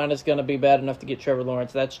Carolina's going to be bad enough to get Trevor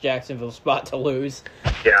Lawrence. That's Jacksonville's spot to lose.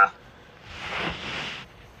 Yeah.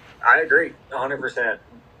 I agree, 100%.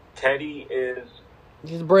 Teddy is...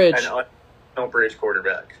 He's a bridge. No bridge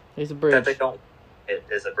quarterback. He's a bridge. That they don't... It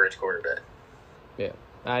is a bridge quarterback. Yeah.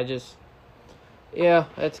 Yeah,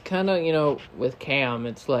 it's kind of, with Cam,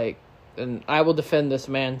 it's like... And I will defend this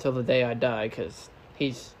man until the day I die, because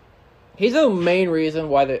he's the main reason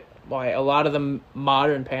why a lot of the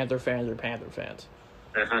modern Panther fans are Panther fans.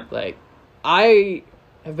 Mm-hmm. Like, I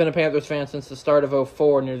have been a Panthers fan since the start of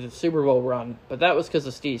 2004 near the Super Bowl run, but that was because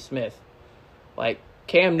of Steve Smith. Like,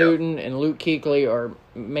 Cam Newton and Luke Kuechly are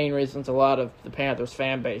main reasons a lot of the Panthers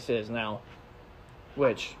fan base is now,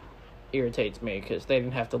 which irritates me because they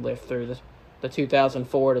didn't have to live through the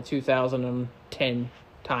 2004 to 2010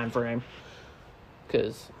 time frame,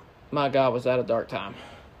 because my God, was that a dark time.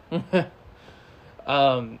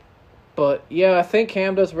 But yeah, I think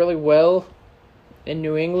Cam does really well in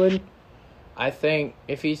New England. I think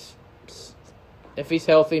if he's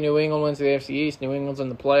healthy, New England wins the AFC East. New England's in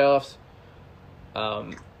the playoffs.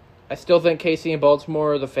 I still think KC and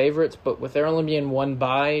Baltimore are the favorites, but with there only being one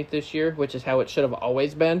bye this year, which is how it should have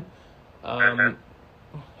always been,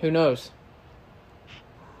 who knows?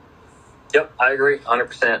 Yep, I agree,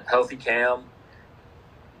 100%. Healthy Cam,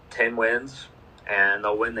 10 wins, and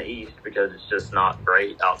they'll win the East because it's just not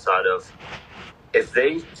great outside of... If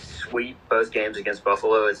they sweep both games against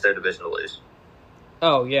Buffalo, it's their division to lose.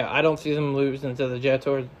 Oh, yeah, I don't see them losing to the Jets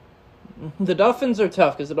or... The Dolphins are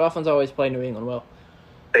tough because the Dolphins always play New England well.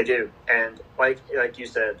 They do, and like you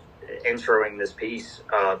said, introing this piece,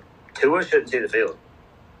 Tua shouldn't see the field.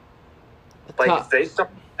 If they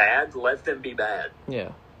start bad, let them be bad.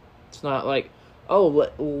 Yeah. It's not like,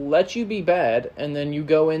 let you be bad, and then you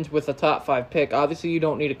go in with a top 5 pick. Obviously, you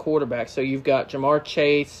don't need a quarterback, so you've got Jamar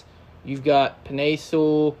Chase, you've got Penei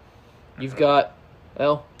Sewell, you've got,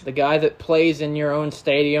 the guy that plays in your own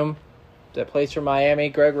stadium, that plays for Miami,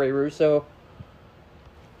 Gregory Rousseau.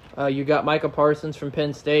 You got Micah Parsons from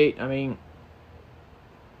Penn State. I mean...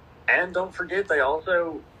 And don't forget, they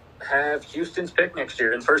also have Houston's pick next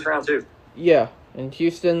year in the first round, too. Yeah. And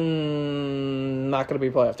Houston, not going to be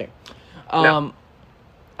a playoff team. No.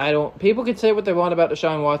 People can say what they want about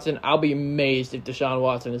Deshaun Watson. I'll be amazed if Deshaun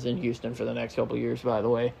Watson is in Houston for the next couple of years, by the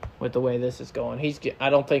way, with the way this is going. I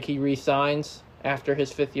don't think he re-signs after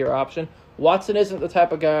his 5th-year option. Watson isn't the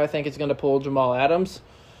type of guy I think is going to pull Jamal Adams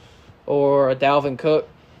or a Dalvin Cook.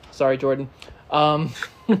 Sorry, Jordan.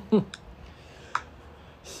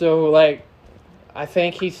 So, I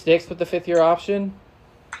think he sticks with the 5th-year option,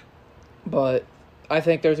 but I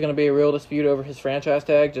think there's going to be a real dispute over his franchise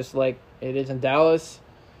tag, just like it is in Dallas.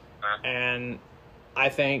 And I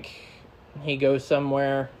think he goes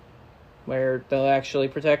somewhere where they'll actually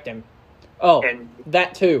protect him. Oh, and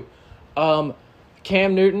that too.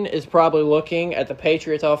 Cam Newton is probably looking at the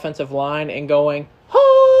Patriots' offensive line and going,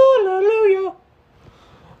 hallelujah.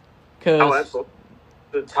 Absolutely.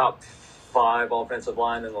 The top 5 offensive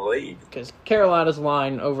line in the league. Because Carolina's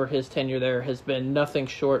line over his tenure there has been nothing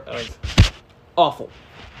short of awful.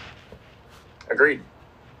 Agreed.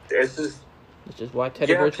 Which is why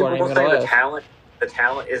Teddy Bridgewater ain't say gonna the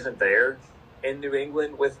talent isn't there in New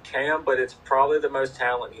England with Cam, but it's probably the most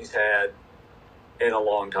talent he's had in a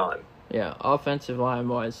long time. Yeah, offensive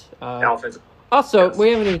line-wise. Offensive. Also, Yes.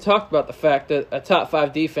 we haven't even talked about the fact that a top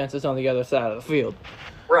 5 defense is on the other side of the field.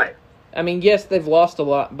 Right. I mean, yes, they've lost a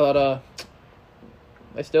lot, but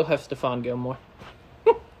they still have Stephon Gilmore.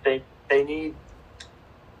 They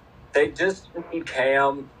just need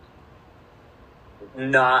Cam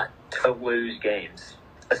not to lose games,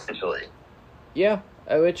 essentially. Yeah,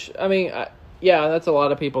 yeah, that's a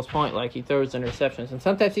lot of people's point. Like, he throws interceptions, and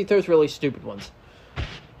sometimes he throws really stupid ones.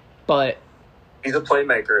 But He's a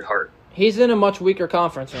playmaker at heart. he's in a much weaker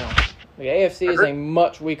conference now. The AFC is a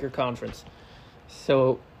much weaker conference.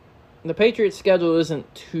 So, the Patriots' schedule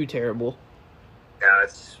isn't too terrible. Yeah,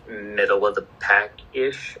 it's middle of the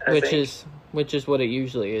pack-ish, I think. Which is what it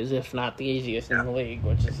usually is, if not the easiest in the league,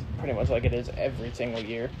 which is pretty much like it is every single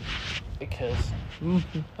year. Because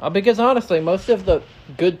honestly, most of the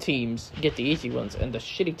good teams get the easy ones, and the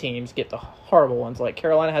shitty teams get the horrible ones. Like,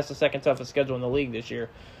 Carolina has the second toughest schedule in the league this year.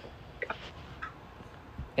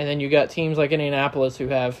 And then you got teams like Indianapolis who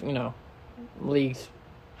have, league's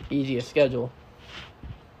easiest schedule.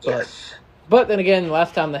 Yes. But then again,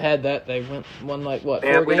 last time they had that, they won like, what,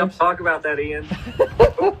 4 games? We don't talk about that, Ian.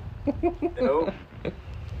 Nope.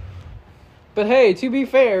 But hey, to be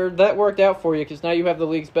fair, that worked out for you because now you have the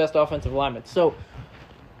league's best offensive lineman. So,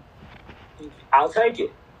 I'll take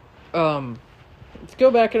it. let's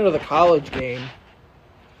go back into the college game.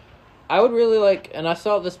 I would really like, and I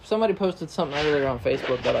saw this, somebody posted something earlier on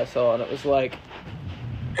Facebook that I saw, and it was like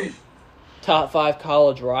top 5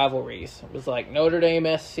 college rivalries. It was like Notre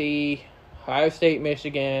Dame SC, Ohio State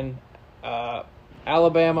Michigan,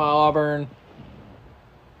 Alabama Auburn,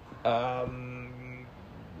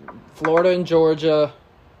 Florida and Georgia,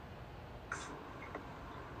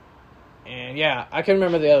 and yeah, I can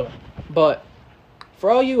remember the other one. But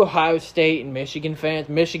for all you Ohio State and Michigan fans,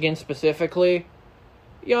 Michigan specifically,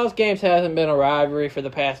 y'all's games hasn't been a rivalry for the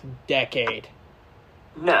past decade.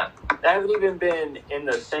 No, they haven't even been in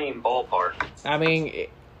the same ballpark. I mean,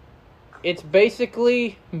 it's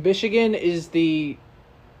basically Michigan is the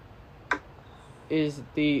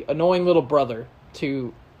annoying little brother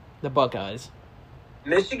to the Buckeyes.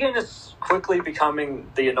 Michigan is quickly becoming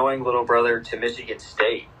the annoying little brother to Michigan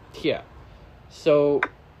State. Yeah. So,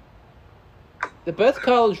 the best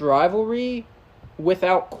college rivalry,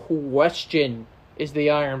 without question, is the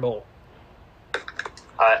Iron Bowl.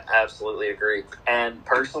 I absolutely agree. And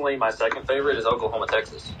personally, my second favorite is Oklahoma,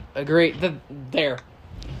 Texas. Agree. There.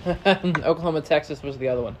 Oklahoma, Texas was the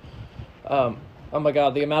other one. Oh my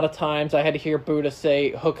God, the amount of times I had to hear Buddha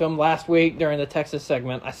say "hook 'em" last week during the Texas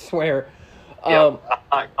segment, I swear. I'm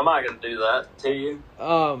not going to do that to you.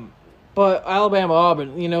 But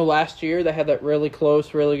Alabama-Auburn, last year they had that really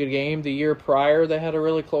close, really good game. The year prior, they had a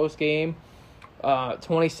really close game.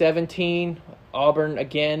 2017, Auburn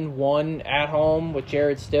again won at home with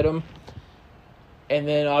Jared Stidham. And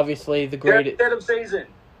then, obviously, the great... Stidham season.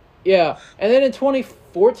 Yeah. And then in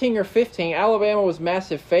 2014 or 15, Alabama was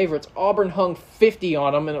massive favorites. Auburn hung 50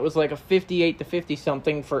 on them, and it was like a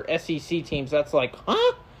 58-50-something for SEC teams. That's like,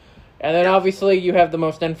 huh? And then, obviously, you have the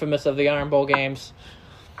most infamous of the Iron Bowl games.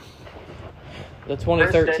 The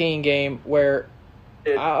 2013 game where,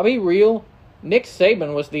 I'll be real, Nick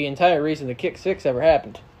Saban was the entire reason the kick six ever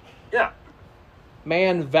happened. Yeah.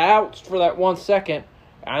 Man vouched for that 1 second,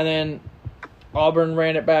 and then Auburn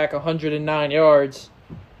ran it back 109 yards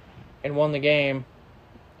and won the game.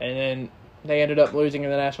 And then they ended up losing in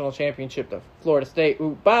the national championship to Florida State,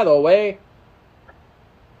 who, by the way,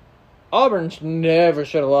 Auburn never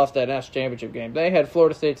should have lost that national championship game. They had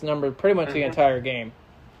Florida State's number pretty much the entire game.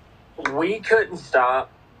 We couldn't stop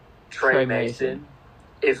Trey Mason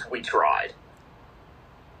if we tried.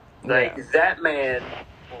 That man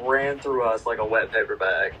ran through us like a wet paper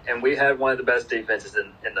bag, and we had one of the best defenses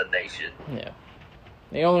in the nation. Yeah.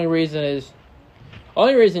 The only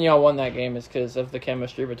reason y'all won that game is because of the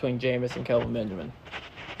chemistry between Jameis and Kelvin Benjamin.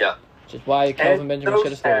 Yeah. Which is why Kelvin Benjamin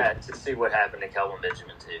should have started. To see what happened to Kelvin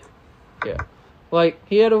Benjamin, too. Yeah. Like,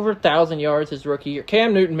 he had over 1,000 yards his rookie year.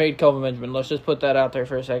 Cam Newton made Kelvin Benjamin. Let's just put that out there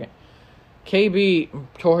for a second. KB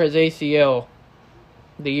tore his ACL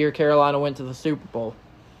the year Carolina went to the Super Bowl.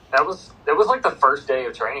 It was like the first day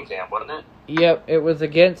of training camp, wasn't it? Yep, it was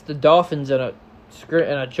against the Dolphins in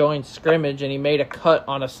a joint scrimmage, and he made a cut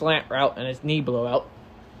on a slant route, and his knee blew out.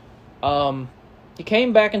 He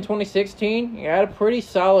came back in 2016. He had a pretty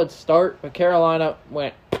solid start, but Carolina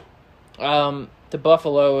went to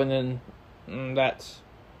Buffalo, and then that's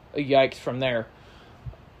a yikes from there.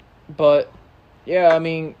 But, yeah, I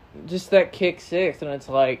mean, just that kick six, and it's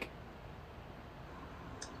like...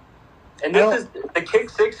 And the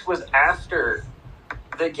kick six was after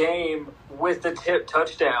the game with the tip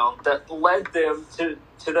touchdown that led them to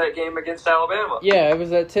that game against Alabama. Yeah, it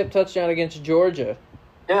was that tip touchdown against Georgia.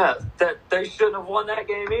 Yeah, that they shouldn't have won that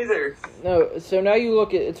game either. No, so now you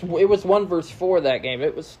look at it was 1-4 that game.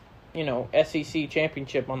 It was, SEC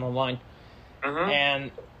championship on the line. Mm-hmm.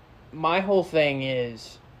 And my whole thing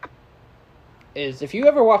is if you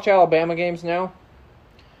ever watch Alabama games now,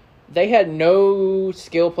 they had no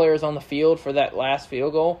skill players on the field for that last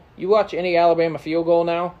field goal. You watch any Alabama field goal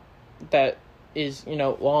now that is,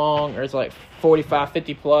 long or is like 45,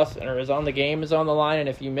 50 plus or is on the game, is on the line, and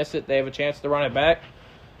if you miss it, they have a chance to run it back.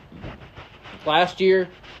 Last year,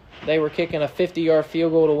 they were kicking a 50-yard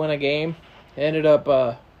field goal to win a game. It ended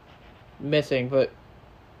up missing, but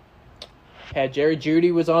had Jerry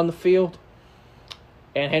Jeudy was on the field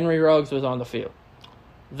and Henry Ruggs was on the field.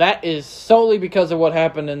 That is solely because of what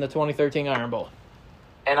happened in the 2013 Iron Bowl.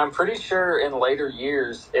 And I'm pretty sure in later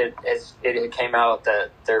years it came out that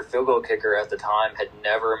their field goal kicker at the time had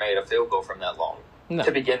never made a field goal from that long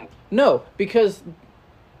to begin with. No, because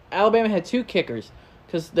Alabama had two kickers.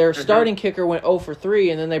 Because their starting kicker went 0 for 3,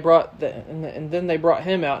 and then they brought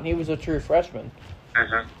him out, and he was a true freshman.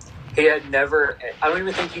 Mm-hmm. He had never. I don't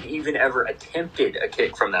even think he'd even ever attempted a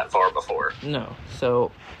kick from that far before. No,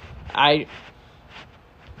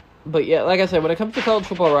 But yeah, like I said, when it comes to college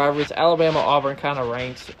football rivalries, Alabama, Auburn kind of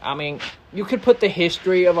ranks. I mean, you could put the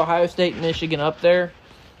history of Ohio State and Michigan up there.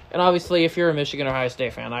 And obviously, if you're a Michigan or Ohio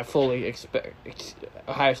State fan, I fully expect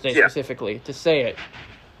Ohio State specifically to say it.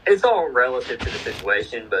 It's all relative to the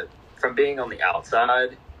situation, but from being on the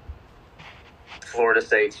outside, Florida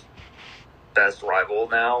State's best rival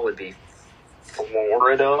now would be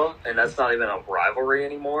Florida, and that's not even a rivalry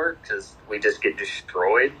anymore because we just get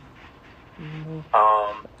destroyed.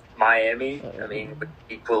 Mm-hmm. Miami, would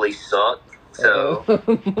equally suck. So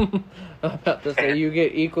I'm about to say you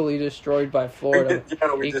get equally destroyed by Florida.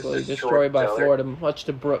 Equally destroyed by Florida, much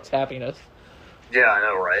to Brooks' happiness. Yeah, I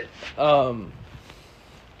know, right?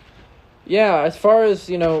 Yeah, as far as,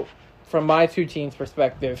 from my two teams'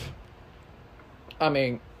 perspective,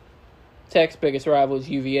 Tech's biggest rival is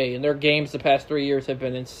UVA, and their games the past 3 years have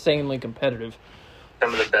been insanely competitive.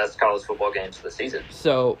 Some of the best college football games of the season.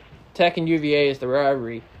 So, Tech and UVA is the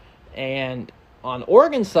rivalry. And on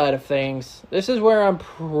Oregon's side of things, this is where I'm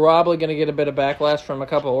probably going to get a bit of backlash from a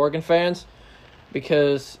couple Oregon fans,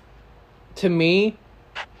 because to me,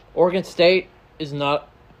 Oregon State is not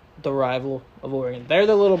the rival of Oregon. They're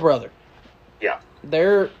the little brother. Yeah.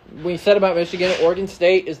 When you said about Michigan, Oregon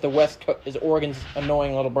State is is Oregon's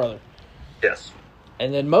annoying little brother. Yes.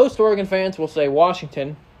 And then most Oregon fans will say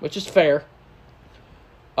Washington, which is fair.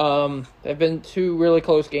 They've been two really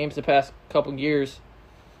close games the past couple years.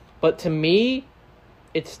 But to me,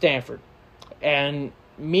 it's Stanford. And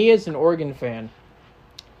me as an Oregon fan,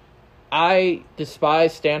 I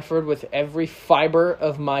despise Stanford with every fiber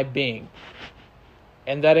of my being.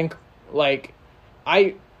 And that,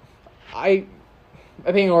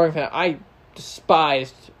 being an Oregon fan, I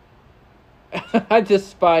despised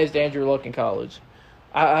Andrew Luck in college.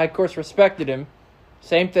 I, of course, respected him.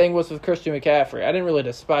 Same thing was with Christian McCaffrey. I didn't really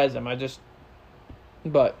despise him.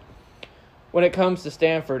 But when it comes to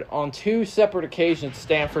Stanford, on two separate occasions,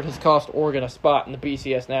 Stanford has cost Oregon a spot in the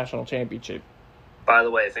BCS National Championship. By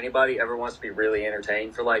the way, if anybody ever wants to be really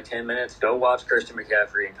entertained for like 10 minutes, go watch Christian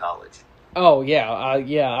McCaffrey in college. Oh, yeah.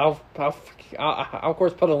 I'll of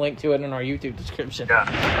course put a link to it in our YouTube description.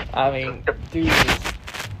 Yeah. Dude.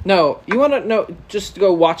 No, you want to know, just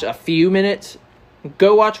go watch a few minutes.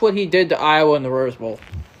 Go watch what he did to Iowa in the Rose Bowl.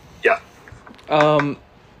 Yeah.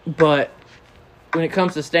 But when it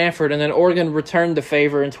comes to Stanford, and then Oregon returned the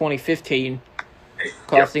favor in 2015,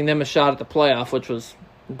 costing them a shot at the playoff, which was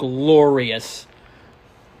glorious.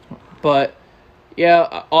 But,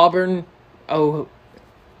 yeah, Auburn,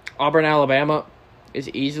 Alabama is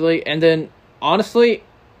easily. And then, honestly,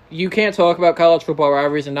 you can't talk about college football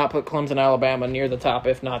rivalries and not put Clemson, Alabama near the top,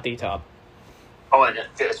 if not the top. Oh, and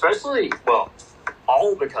especially,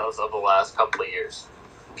 all because of the last couple of years.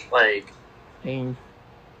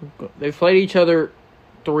 They've played each other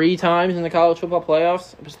 3 times in the college football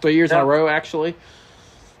playoffs. It was 3 years in a row, actually.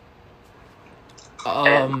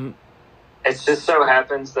 And it just so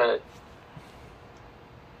happens that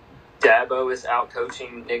Dabo is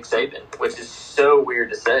out-coaching Nick Saban, which is so weird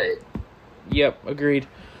to say. Yep, agreed.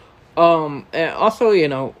 And also,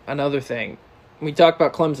 another thing. We talked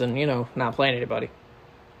about Clemson, not playing anybody.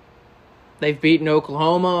 They've beaten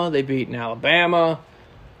Oklahoma. They've beaten Alabama.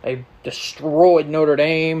 They've destroyed Notre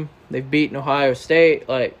Dame. They've beaten Ohio State.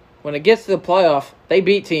 When it gets to the playoff, they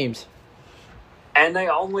beat teams. And they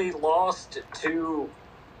only lost to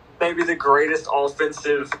maybe the greatest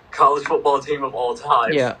offensive college football team of all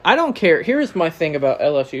time. Yeah, I don't care. Here's my thing about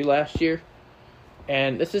LSU last year,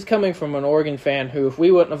 and this is coming from an Oregon fan who, if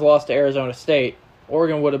we wouldn't have lost to Arizona State,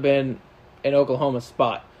 Oregon would have been in Oklahoma's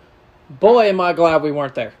spot. Boy, am I glad we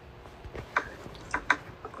weren't there.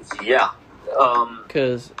 Yeah.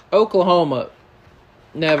 Because Oklahoma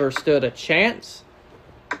never stood a chance.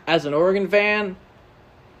 As an Oregon fan,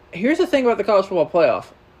 here's the thing about the college football playoff.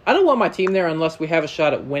 I don't want my team there unless we have a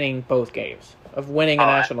shot at winning both games, of winning a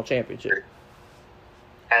national championship.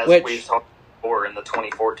 As we talked before in the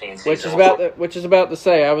 2014 season. Which is about to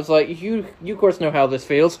say, I was like, you of course know how this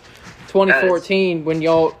feels. 2014, when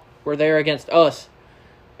y'all were there against us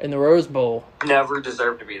in the Rose Bowl. Never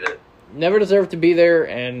deserved to be there. Never deserved to be there,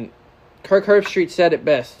 and Kirk Herbstreit said it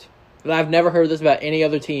best. And I've never heard this about any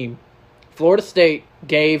other team. Florida State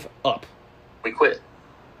gave up. We quit.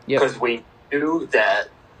 Because we knew that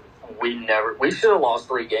we should have lost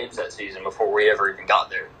 3 games that season before we ever even got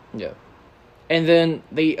there. Yeah. And then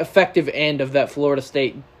the effective end of that Florida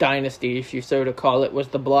State dynasty, if you so to call it, was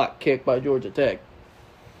the block kick by Georgia Tech.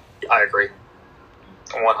 I agree.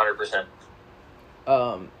 100%.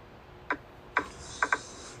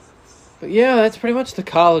 But yeah, that's pretty much the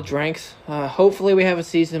college ranks. Hopefully we have a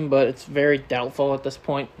season, but it's very doubtful at this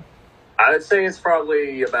point. I would say it's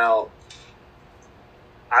probably about,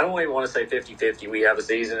 I don't even want to say 50-50 we have a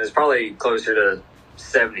season. It's probably closer to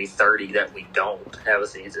 70-30 that we don't have a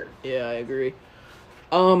season. Yeah, I agree.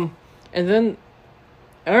 And then,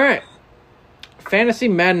 all right, Fantasy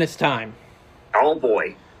Madness time. Oh,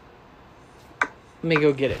 boy. Let me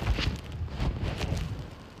go get it.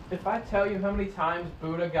 If I tell you how many times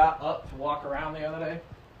Buddha got up to walk around the other day?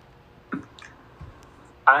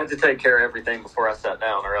 I had to take care of everything before I sat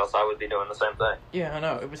down, or else I would be doing the same thing. Yeah, I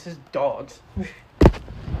know. It was his dogs.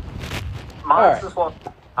 Mine's just one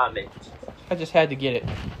on me. I just had to get it.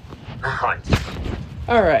 Nice.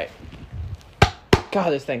 All right.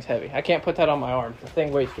 God, this thing's heavy. I can't put that on my arm. The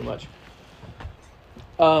thing weighs too much.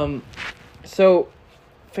 So,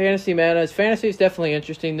 Fantasy Madness. Fantasy is definitely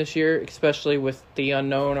interesting this year, especially with the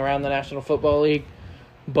unknown around the National Football League.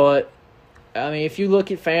 But, I mean, if you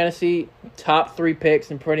look at fantasy, top 3 picks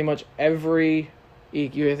in pretty much every,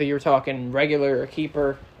 either you're talking regular or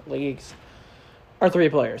keeper leagues, are 3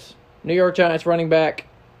 players. New York Giants running back,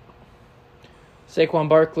 Saquon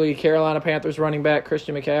Barkley, Carolina Panthers running back,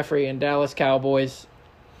 Christian McCaffrey, and Dallas Cowboys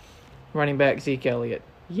running back, Zeke Elliott.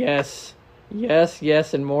 Yes, yes,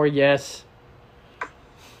 yes, and more yes.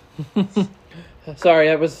 Sorry,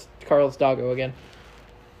 that was Carlos Doggo again.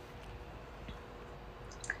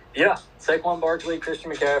 Yeah, Saquon Barkley,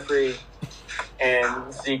 Christian McCaffrey,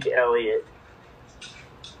 and Zeke Elliott.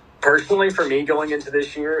 Personally, for me, going into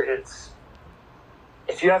this year, it's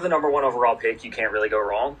if you have the number 1 overall pick, you can't really go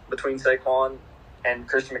wrong between Saquon and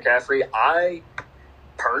Christian McCaffrey. I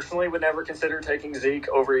personally would never consider taking Zeke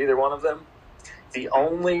over either one of them. The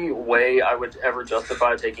only way I would ever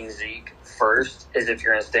justify taking Zeke first is if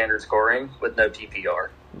you're in standard scoring with no PPR.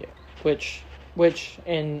 Yeah, which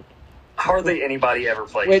in hardly anybody ever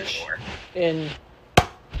plays anymore. In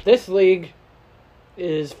this league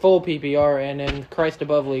is full PPR, and in Christ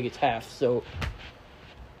Above League it's half. So,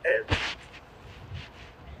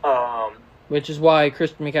 which is why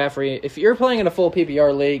Christian McCaffrey, if you're playing in a full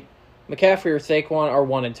PPR league, McCaffrey or Saquon are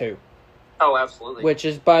 1 and 2. Oh, absolutely. Which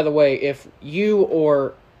is, by the way, if you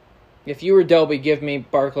or Delby give me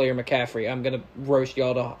Barkley or McCaffrey, I'm gonna roast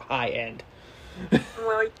y'all to high end.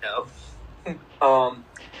 Well, you know.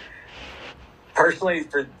 Personally,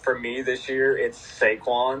 for me this year, it's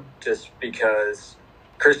Saquon, just because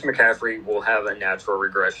Christian McCaffrey will have a natural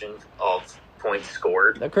regression of points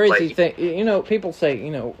scored. The crazy thing, people say,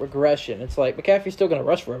 regression. It's like McCaffrey's still going to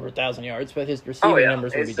rush for over 1,000 yards, but his receiving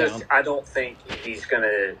numbers will be down. I don't think he's going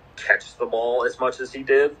to catch the ball as much as he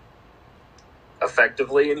did,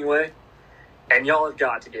 effectively anyway. And y'all have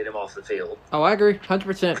got to get him off the field. Oh, I agree,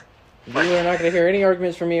 100%. You are not going to hear any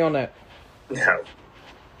arguments from me on that. No.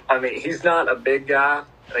 I mean, he's not a big guy.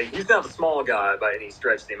 He's not a small guy by any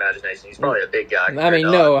stretch of the imagination. He's probably a big guy.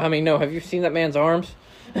 No. Have you seen that man's arms?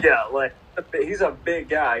 Yeah, he's a big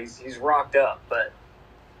guy. He's rocked up, but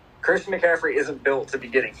Christian McCaffrey isn't built to be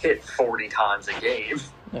getting hit 40 times a game.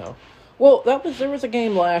 No. Well, there was a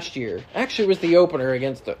game last year. Actually, it was the opener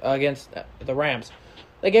against the Rams.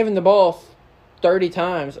 They gave him the ball 30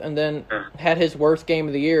 times and then had his worst game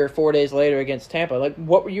of the year 4 days later against Tampa. Like,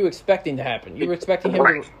 what were you expecting to happen? You were expecting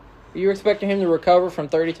him to recover from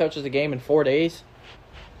 30 touches a game in 4 days?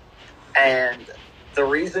 And the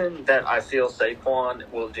reason that I feel Saquon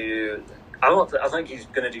will do, I think he's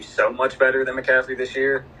going to do so much better than McCaffrey this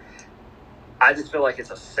year. I just feel like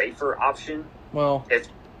it's a safer option. Well,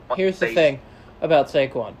 here's the thing about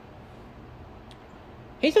Saquon.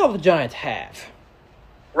 He's all the Giants have.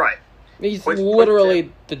 Right. He's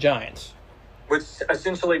literally the Giants. Which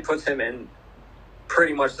essentially puts him in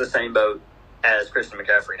pretty much the same boat as Christian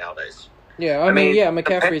McCaffrey nowadays. Yeah, I mean,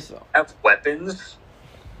 McCaffrey's... have weapons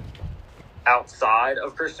outside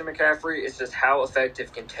of Christian McCaffrey. It's just how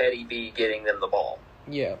effective can Teddy be getting them the ball?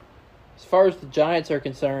 Yeah. As far as the Giants are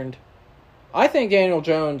concerned, I think Daniel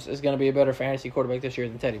Jones is going to be a better fantasy quarterback this year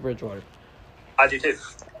than Teddy Bridgewater. I do too.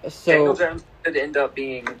 So, Daniel Jones could end up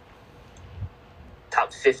being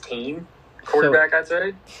top 15 quarterback, I'd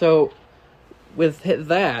say. So, with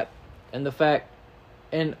that, and the fact,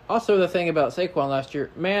 and also the thing about Saquon last year,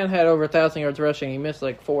 man had over 1,000 yards rushing. He missed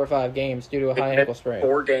like 4 or 5 games due to a high ankle sprain.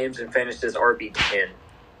 4 games and finished as RB10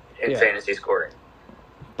 in fantasy scoring.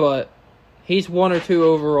 But he's 1 or 2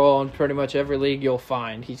 overall in pretty much every league you'll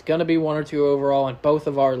find. He's going to be 1 or 2 overall in both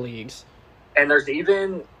of our leagues. And there's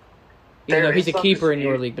even... Even though he's a keeper in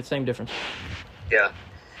your league, but same difference. Yeah.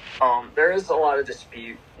 There is a lot of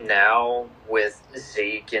dispute now with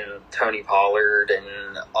Zeke and Tony Pollard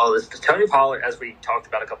and all this. Tony Pollard, as we talked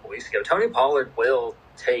about a couple weeks ago, Tony Pollard will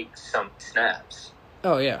take some snaps.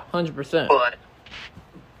 Oh, yeah, 100%.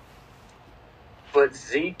 But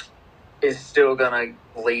Zeke is still going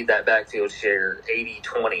to lead that backfield share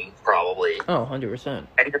 80-20 probably. Oh, 100%.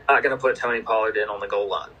 And you're not going to put Tony Pollard in on the goal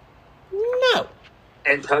line. No.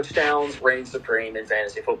 And touchdowns reign supreme in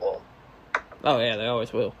fantasy football. Oh, yeah, they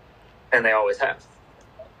always will. And they always have.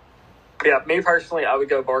 Yeah, me personally, I would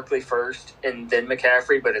go Barkley first and then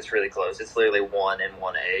McCaffrey, but it's really close. It's literally 1 and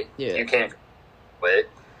 1A. Yeah. You can't quit.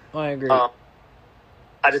 I agree.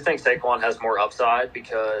 I just think Saquon has more upside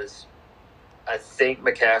because I think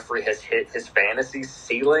McCaffrey has hit his fantasy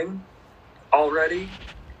ceiling already.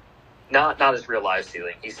 Not his real life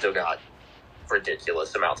ceiling. He's still got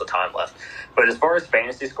ridiculous amounts of time left. But as far as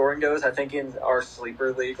fantasy scoring goes, I think in our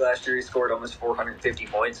sleeper league last year he scored almost 450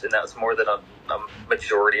 points, and that was more than a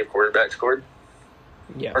majority of quarterbacks scored.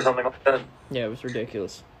 Yeah. Or something like that. Yeah, it was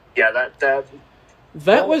ridiculous. Yeah,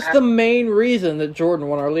 that was the main reason that Jordan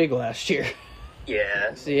won our league last year.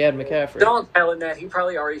 Yeah. So he had McCaffrey. Don't tell him that. He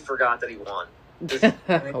probably already forgot that he won.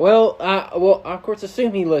 Well, of course,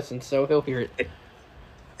 assume he listens, so he'll hear it.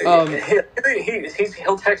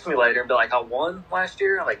 He'll text me later and be like, I won last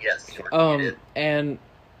year? I'm like, yes. You did. And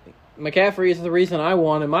McCaffrey is the reason I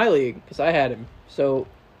won in my league, because I had him. So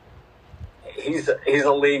he's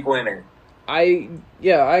a league winner. I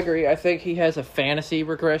agree. I think he has a fantasy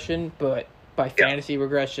regression, but by fantasy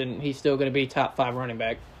regression, he's still going to be top 5 running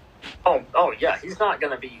back. Oh yeah. He's not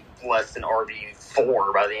going to be less than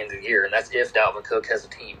RB4 by the end of the year, and that's if Dalvin Cook has a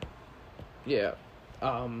team. Yeah.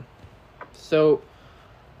 So...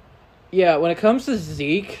 yeah, when it comes to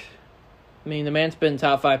Zeke, I mean, the man's been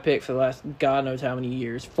top 5 pick for the last God knows how many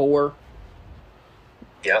years. 4.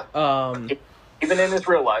 Yeah. Even in his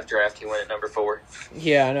real life draft, he went at number 4.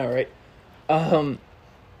 Yeah, I know, right?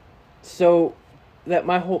 So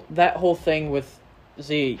that whole thing with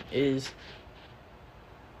Zeke is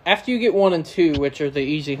after you get 1 and 2, which are the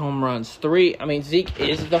easy home runs. 3, I mean, Zeke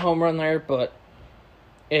is the home run there, but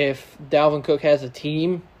if Dalvin Cook has a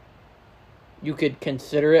team, you could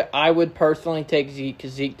consider it. I would personally take Zeke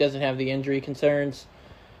because Zeke doesn't have the injury concerns.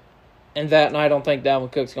 And I don't think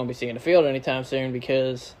Dalvin Cook's going to be seeing the field anytime soon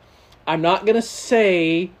because I'm not going to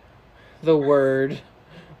say the word,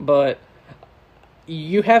 but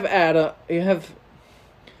you have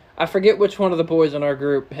I forget which one of the boys in our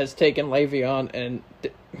group has taken Le'Veon and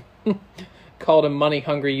called him money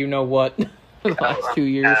hungry, you know what, the last 2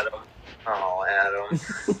 years. Adam.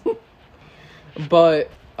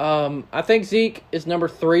 But I think Zeke is number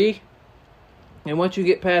 3. And once you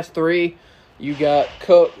get past 3, you got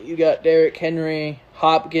Cook, you got Derrick Henry,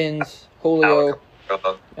 Hopkins, Julio,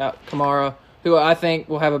 Kamara, who I think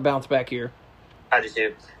will have a bounce back year. I do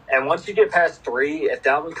too. And once you get past 3, if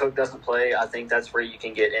Dalvin Cook doesn't play, I think that's where you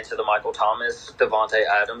can get into the Michael Thomas, Devontae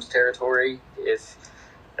Adams territory. It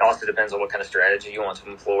also depends on what kind of strategy you want to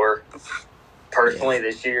employ. Personally,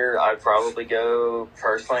 this year, I'd probably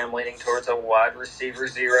I'm leaning towards a wide receiver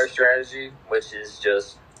 0 strategy, which is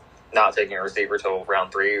just not taking a receiver till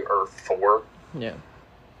round 3 or 4. Yeah.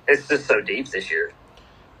 It's just so deep this year.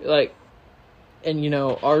 And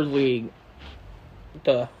our league,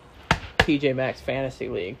 the TJ Maxx Fantasy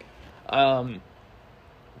League, the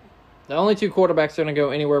only 2 quarterbacks that are going to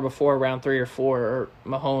go anywhere before round 3 or 4 are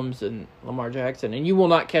Mahomes and Lamar Jackson, and you will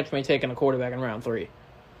not catch me taking a quarterback in round 3.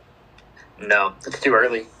 No, it's too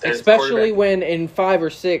early. Especially when in 5 or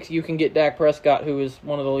 6 you can get Dak Prescott, who was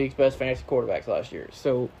one of the league's best fantasy quarterbacks last year.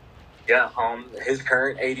 So, yeah, his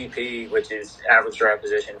current ADP, which is average draft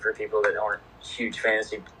position for people that aren't huge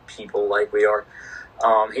fantasy people like we are.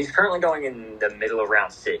 He's currently going in the middle of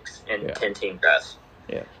round 6 in 10-team drafts.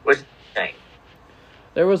 Yeah. Which is insane.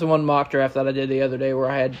 There was one mock draft that I did the other day where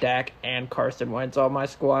I had Dak and Carson Wentz on my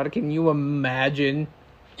squad. Can you imagine?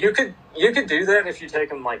 You could do that if you take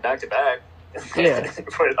them like back to back. Yeah.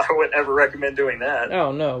 But I wouldn't ever recommend doing that.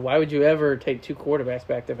 Oh no! Why would you ever take 2 quarterbacks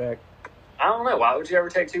back to back? I don't know. Why would you ever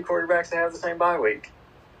take 2 quarterbacks to have the same bye week?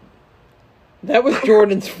 That was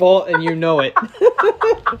Jordan's fault, and you know it.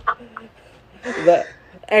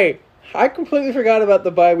 Hey, I completely forgot about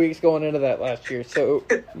the bye weeks going into that last year. So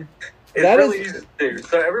it's that really is easy to do.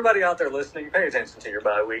 So everybody out there listening, pay attention to your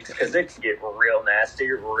bye weeks because they can get real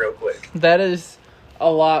nasty real quick. that is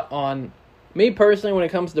a lot on me personally when it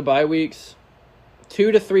comes to bye weeks.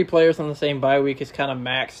 2 to 3 players on the same bye week is kind of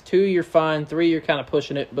max. 2, you're fine. 3, you're kind of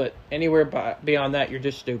pushing it. But anywhere beyond that, you're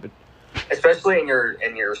just stupid. Especially in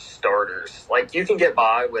your starters. Like, you can get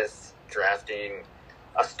by with drafting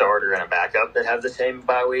a starter and a backup that have the same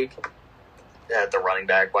bye week at the running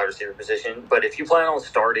back, wide receiver position. But if you plan on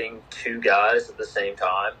starting 2 guys at the same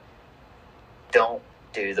time, don't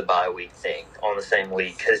do the bye week thing on the same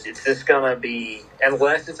week because it's just going to be,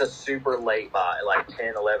 unless it's a super late bye, like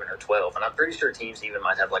 10, 11, or 12. And I'm pretty sure teams even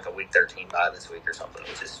might have like a week 13 bye this week or something,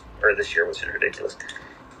 or this year, which is ridiculous.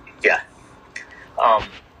 Yeah.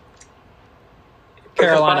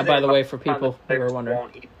 Carolina, by the way, for people who are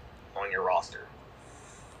wondering. On your roster.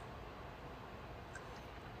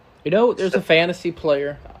 You know, there's a fantasy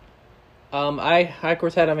player. I of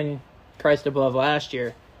course had him in Christ above last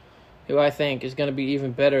year, who I think is going to be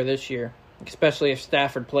even better this year, especially if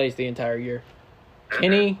Stafford plays the entire year.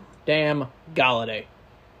 Kenny damn Galladay.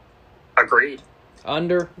 Agreed.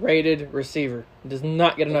 Underrated receiver. Does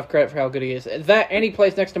not get enough credit for how good he is. That, and he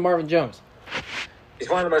plays next to Marvin Jones. He's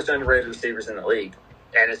one of the most underrated receivers in the league,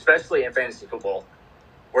 and especially in fantasy football,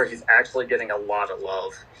 where he's actually getting a lot of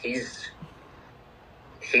love. He's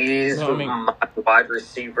my wide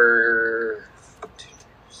receiver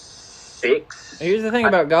 6. Here's the thing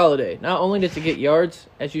about Galladay. Not only does he get yards,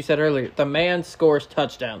 as you said earlier, the man scores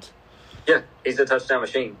touchdowns. Yeah, he's a touchdown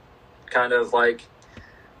machine. Kind of like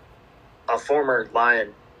a former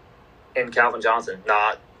Lion in Calvin Johnson,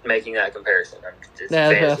 not making that comparison. Yeah, I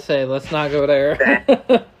was going to say, let's not go there.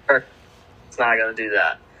 It's not going to do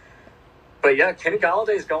that. But yeah, Kenny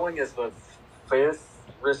Galladay's going as the 5th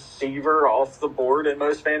receiver off the board in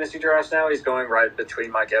most fantasy drafts now. He's going right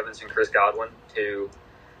between Mike Evans and Chris Godwin, who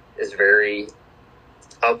is very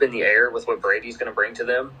up in the air with what Brady's going to bring to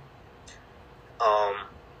them.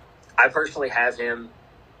 I personally have him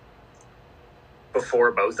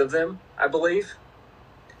before both of them, I believe.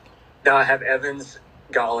 Now I have Evans,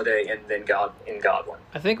 Galladay, and then Godwin.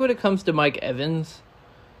 I think when it comes to Mike Evans,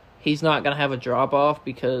 he's not going to have a drop-off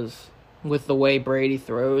because with the way Brady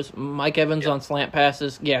throws, Mike Evans on slant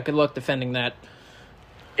passes, good luck defending that.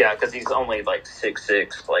 Yeah, because he's only like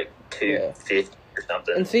 6'6", like 250 or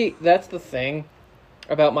something. And see, that's the thing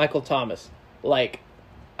about Michael Thomas. Like,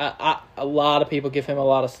 a lot of people give him a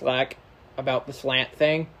lot of slack about the slant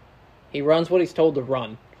thing. He runs what he's told to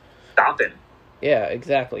run. Stop him. Yeah,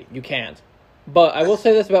 exactly. You can't. But I will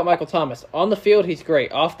say this about Michael Thomas. On the field, he's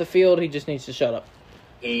great. Off the field, he just needs to shut up.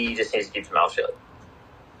 He just needs to keep his mouth shut.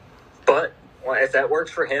 But if that works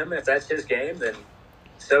for him, if that's his game, then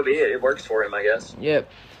so be it. It works for him, I guess. Yep.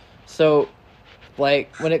 So,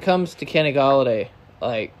 like, when it comes to Kenny Galladay,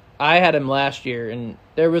 like, I had him last year, and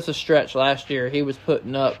there was a stretch last year. He was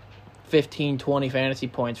putting up 15, 20 fantasy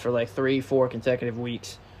points for like 3-4 consecutive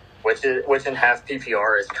weeks. Which in half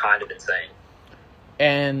PPR is kind of insane.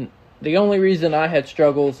 And the only reason I had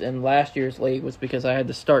struggles in last year's league was because I had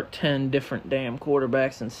to start 10 different damn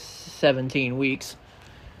quarterbacks in 17 weeks.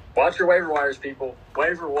 Watch your waiver wires, people.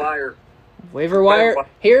 Waiver wire. Waiver wire.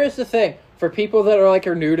 Here is the thing. For people that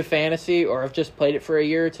are new to fantasy or have just played it for a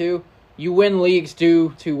year or two, you win leagues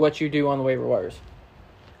due to what you do on the waiver wires.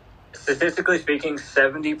 Statistically speaking,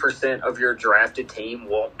 70% of your drafted team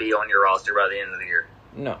won't be on your roster by the end of the year.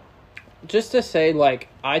 No. Just to say, like,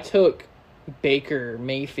 I took Baker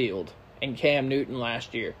Mayfield and Cam Newton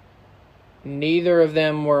last year. Neither of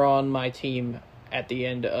them were on my team at the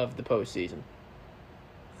end of the postseason.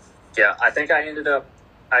 Yeah, I think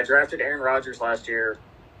I drafted Aaron Rodgers last year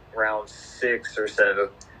around 6 or 7.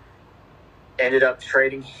 Ended up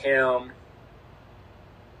trading him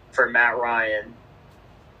for Matt Ryan,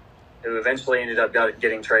 who eventually ended up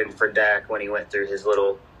getting traded for Dak when he went through his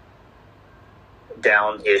little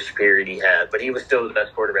down-ish period he had. But he was still the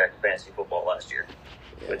best quarterback in fantasy football last year,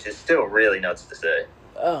 which is still really nuts to say.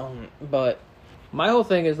 But my whole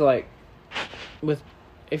thing is, like, with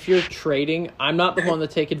if you're trading, I'm not the one to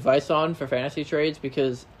take advice on for fantasy trades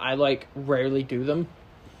because I, rarely do them.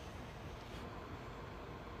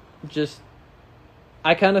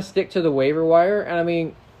 I kind of stick to the waiver wire, and I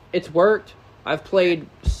mean, it's worked. I've played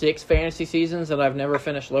 6 fantasy seasons, and I've never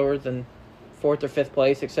finished lower than 4th or 5th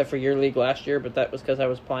place, except for your league last year, but that was because I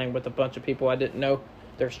was playing with a bunch of people I didn't know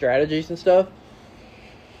their strategies and stuff.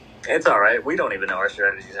 It's all right. We don't even know our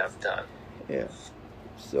strategies half the time. Yeah.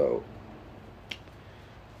 So,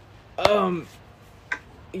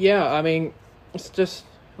 yeah, I mean,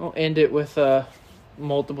 I'll end it with a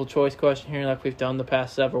multiple choice question here like we've done the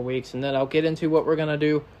past several weeks, and then I'll get into what we're going to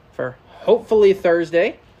do for hopefully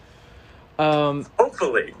Thursday.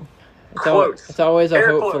 Hopefully. It's always a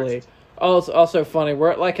Air hopefully. Oh, it's also funny.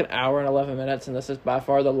 We're at like an hour and 11 minutes, and this is by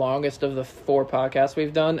far the longest of the 4 podcasts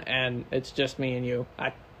we've done, and it's just me and you.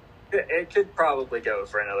 It could probably go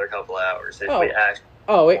for another couple of hours if we actually.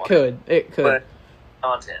 Oh, it could. It could. But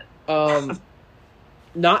content.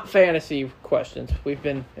 Not fantasy questions. We've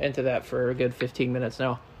been into that for a good 15 minutes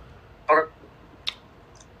now. Okay.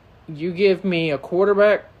 You give me a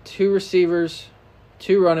quarterback, 2 receivers,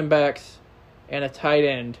 2 running backs, and a tight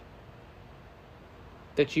end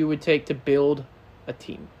that you would take to build a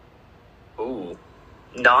team. Ooh.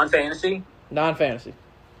 Non-fantasy? Non-fantasy.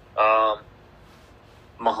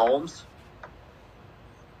 Mahomes.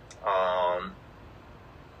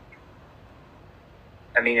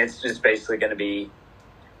 I mean, it's just basically going to be...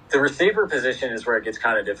 The receiver position is where it gets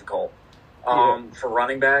kind of difficult. For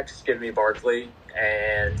running backs, give me Barkley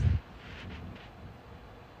and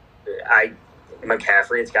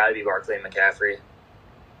McCaffrey. It's got to be Barkley and McCaffrey.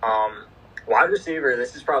 Wide receiver,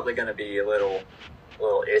 this is probably going to be a little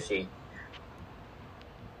iffy.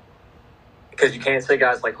 Because you can't say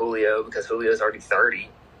guys like Julio because Julio's already 30.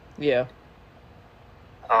 Yeah.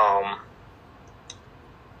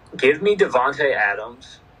 Give me Devontae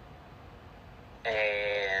Adams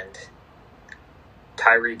and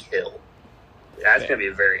Tyreek Hill. That's going to be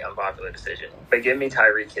a very unpopular decision. But give me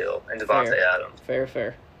Tyreek Hill and Devontae Adams.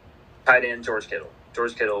 Fair. Tight end, George Kittle.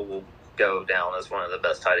 George Kittle will go down as one of the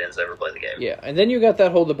best tight ends to ever play the game. Yeah, and then you got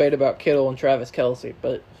that whole debate about Kittle and Travis Kelce,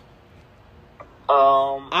 but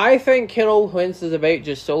I think Kittle wins the debate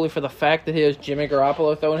just solely for the fact that he has Jimmy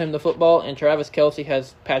Garoppolo throwing him the football, and Travis Kelce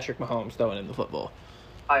has Patrick Mahomes throwing him the football.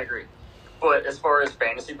 I agree. But as far as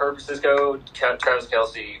fantasy purposes go, Travis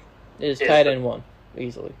Kelce is tight end 1,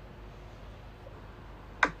 easily.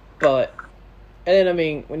 But, and then, I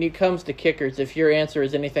mean, when it comes to kickers, if your answer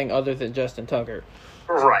is anything other than Justin Tucker.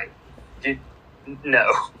 Right.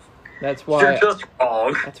 No. That's why you're just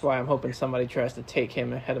wrong. That's why I'm hoping somebody tries to take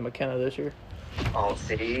him ahead of McKenna this year. Oh,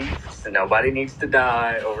 see? So nobody needs to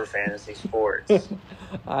die over fantasy sports.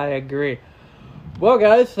 I agree. Well,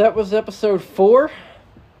 guys, that was episode 4.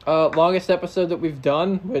 Longest episode that we've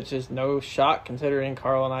done, which is no shock considering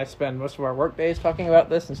Carl and I spend most of our work days talking about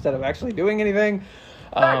this instead of actually doing anything.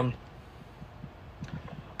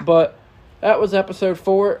 But that was episode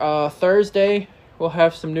 4. Thursday, we'll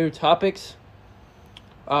have some new topics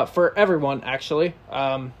for everyone, actually.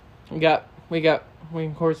 Me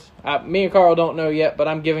and Carl don't know yet, but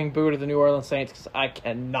I'm giving boo to the New Orleans Saints because I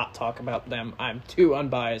cannot talk about them. I'm too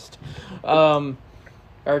unbiased.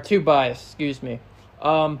 Or too biased, excuse me.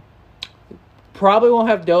 Probably won't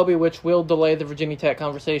have Delby, which will delay the Virginia Tech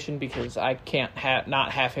conversation because I can't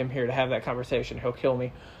not have him here to have that conversation. He'll kill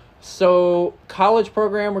me. So, college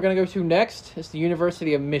program we're going to go to next is the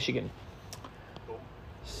University of Michigan.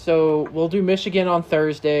 So, we'll do Michigan on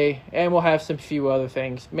Thursday, and we'll have some few other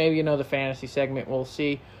things. Maybe another fantasy segment, we'll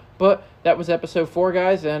see. But that was episode 4,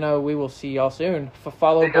 guys, and we will see y'all soon.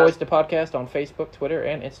 Follow Boys to Podcast on Facebook, Twitter,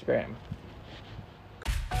 and Instagram.